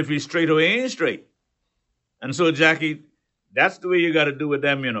wonder if he's straight or he ain't straight. And so, Jackie, that's the way you got to do with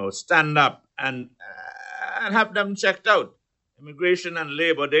them, stand up and have them checked out. Immigration and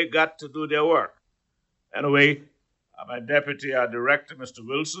labor, they got to do their work. Anyway, my deputy, our director, Mr.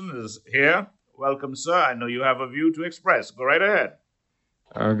 Wilson, is here. Welcome, sir. I know you have a view to express. Go right ahead.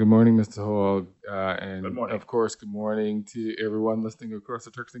 Good morning, Mr. Hall. And good morning. Of course, good morning to everyone listening across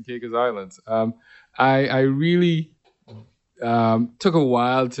the Turks and Caicos Islands. I really took a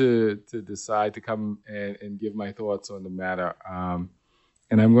while to decide to come and give my thoughts on the matter.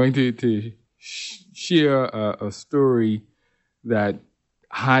 And I'm going to share a story that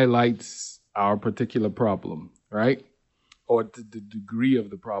highlights our particular problem, right? Or the degree of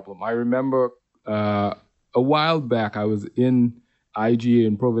the problem. I remember a while back, I was in IGA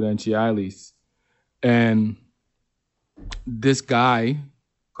in Providenciales, and this guy,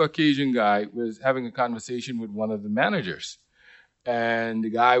 Caucasian guy, was having a conversation with one of the managers. And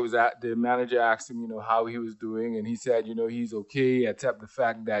the manager asked him, how he was doing, and he said, he's okay, except the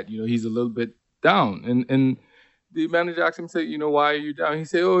fact that, he's a little bit down. And the manager asked him, why are you down? He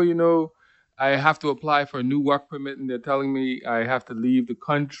said, I have to apply for a new work permit, and they're telling me I have to leave the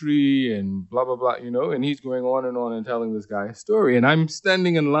country and blah, blah, blah, and he's going on and telling this guy a story. And I'm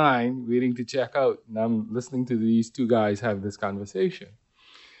standing in line waiting to check out, and I'm listening to these two guys have this conversation.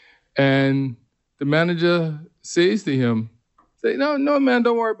 And the manager says to him, no, man,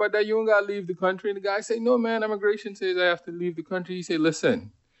 don't worry about that. You don't got to leave the country. And the guy say, no, man, immigration says I have to leave the country. He say,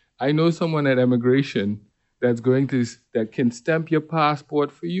 listen, I know someone at immigration that can stamp your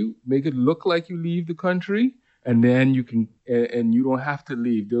passport for you, make it look like you leave the country, and then you can, and you don't have to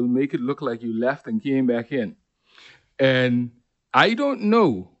leave. They'll make it look like you left and came back in. And I don't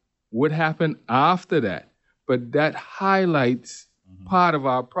know what happened after that, but that highlights part of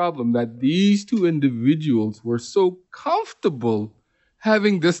our problem, that these two individuals were so comfortable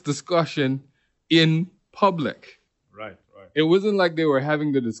having this discussion in public. Right. It wasn't like they were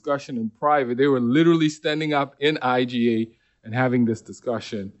having the discussion in private. They were literally standing up in IGA and having this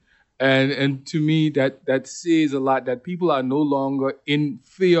discussion. And to me, that says a lot, that people are no longer in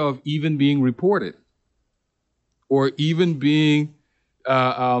fear of even being reported or even being,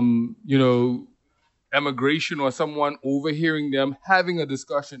 immigration or someone overhearing them having a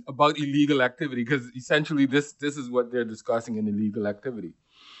discussion about illegal activity, because essentially this is what they're discussing, in illegal activity.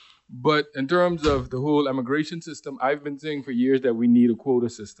 But in terms of the whole immigration system, I've been saying for years that we need a quota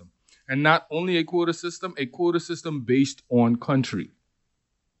system. And not only a quota system based on country,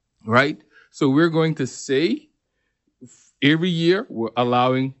 right? So we're going to say every year we're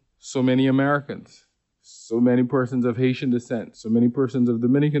allowing so many Americans, so many persons of Haitian descent, so many persons of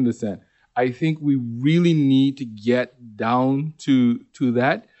Dominican descent. I think we really need to get down to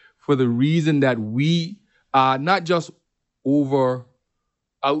that, for the reason that we are not just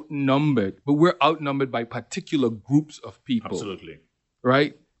outnumbered, but we're outnumbered by particular groups of people. Absolutely.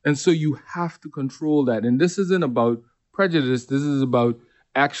 Right? And so you have to control that. And this isn't about prejudice. This is about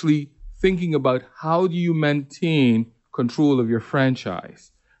actually thinking about, how do you maintain control of your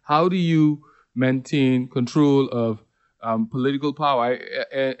franchise? How do you maintain control of political power?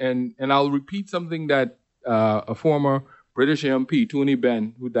 And I'll repeat something that a former British MP, Tony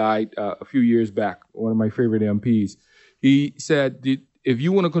Benn, who died a few years back, one of my favorite MPs, he said, if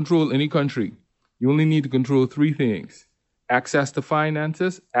you want to control any country, you only need to control three things: access to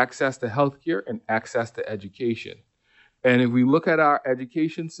finances, access to healthcare, and access to education. And if we look at our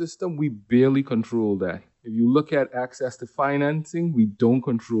education system, we barely control that. If you look at access to financing, we don't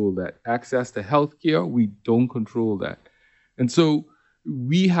control that. Access to healthcare, we don't control that. And so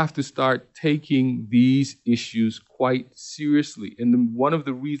we have to start taking these issues quite seriously. And one of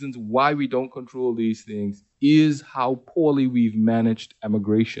the reasons why we don't control these things is how poorly we've managed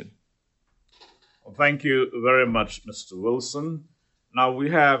immigration. Well, thank you very much, Mr. Wilson. Now, we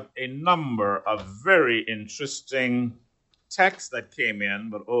have a number of very interesting texts that came in,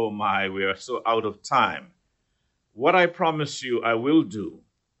 but oh my, we are so out of time. What I promise you, I will do.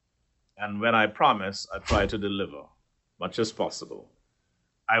 And when I promise, I try to deliver much as possible.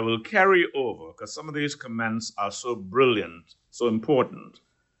 I will carry over, because some of these comments are so brilliant, so important,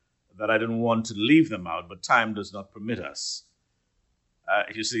 that I didn't want to leave them out, but time does not permit us.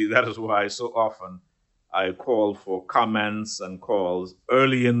 You see, that is why so often I call for comments and calls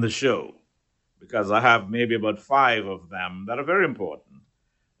early in the show, because I have maybe about 5 of them that are very important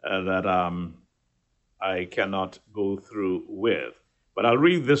that I cannot go through with. But I'll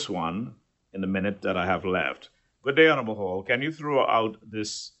read this one in the minute that I have left. Good day, Honorable Hall. Can you throw out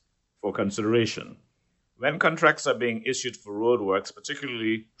this for consideration? When contracts are being issued for roadworks,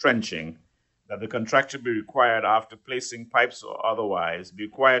 particularly trenching, that the contractor be required, after placing pipes or otherwise, be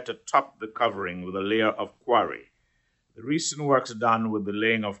required to top the covering with a layer of quarry. The recent works done with the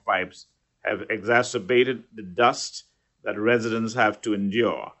laying of pipes have exacerbated the dust that residents have to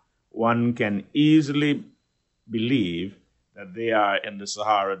endure. One can easily believe that they are in the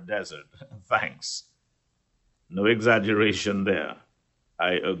Sahara Desert. Thanks. No exaggeration there.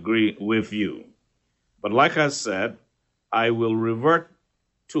 I agree with you. But like I said, I will revert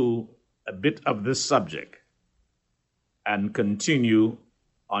to a bit of this subject and continue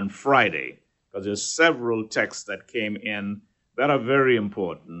on Friday, because there's several texts that came in that are very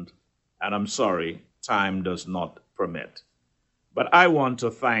important, and I'm sorry, time does not permit. But I want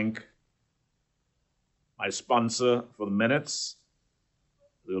to thank my sponsor for the minutes.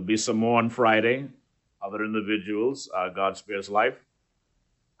 There will be some more on Friday, other individuals, God Spares Life.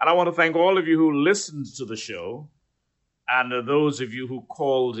 And I want to thank all of you who listened to the show, and those of you who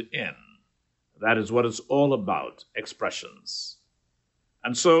called in. That is what it's all about, expressions.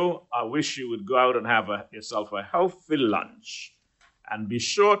 And so I wish you would go out and have yourself a healthy lunch. And be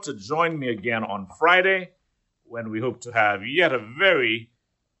sure to join me again on Friday, when we hope to have yet a very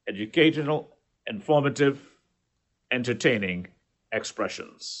educational, informative, entertaining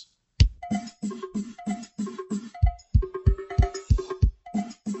expressions.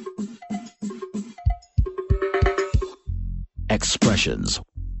 Expressions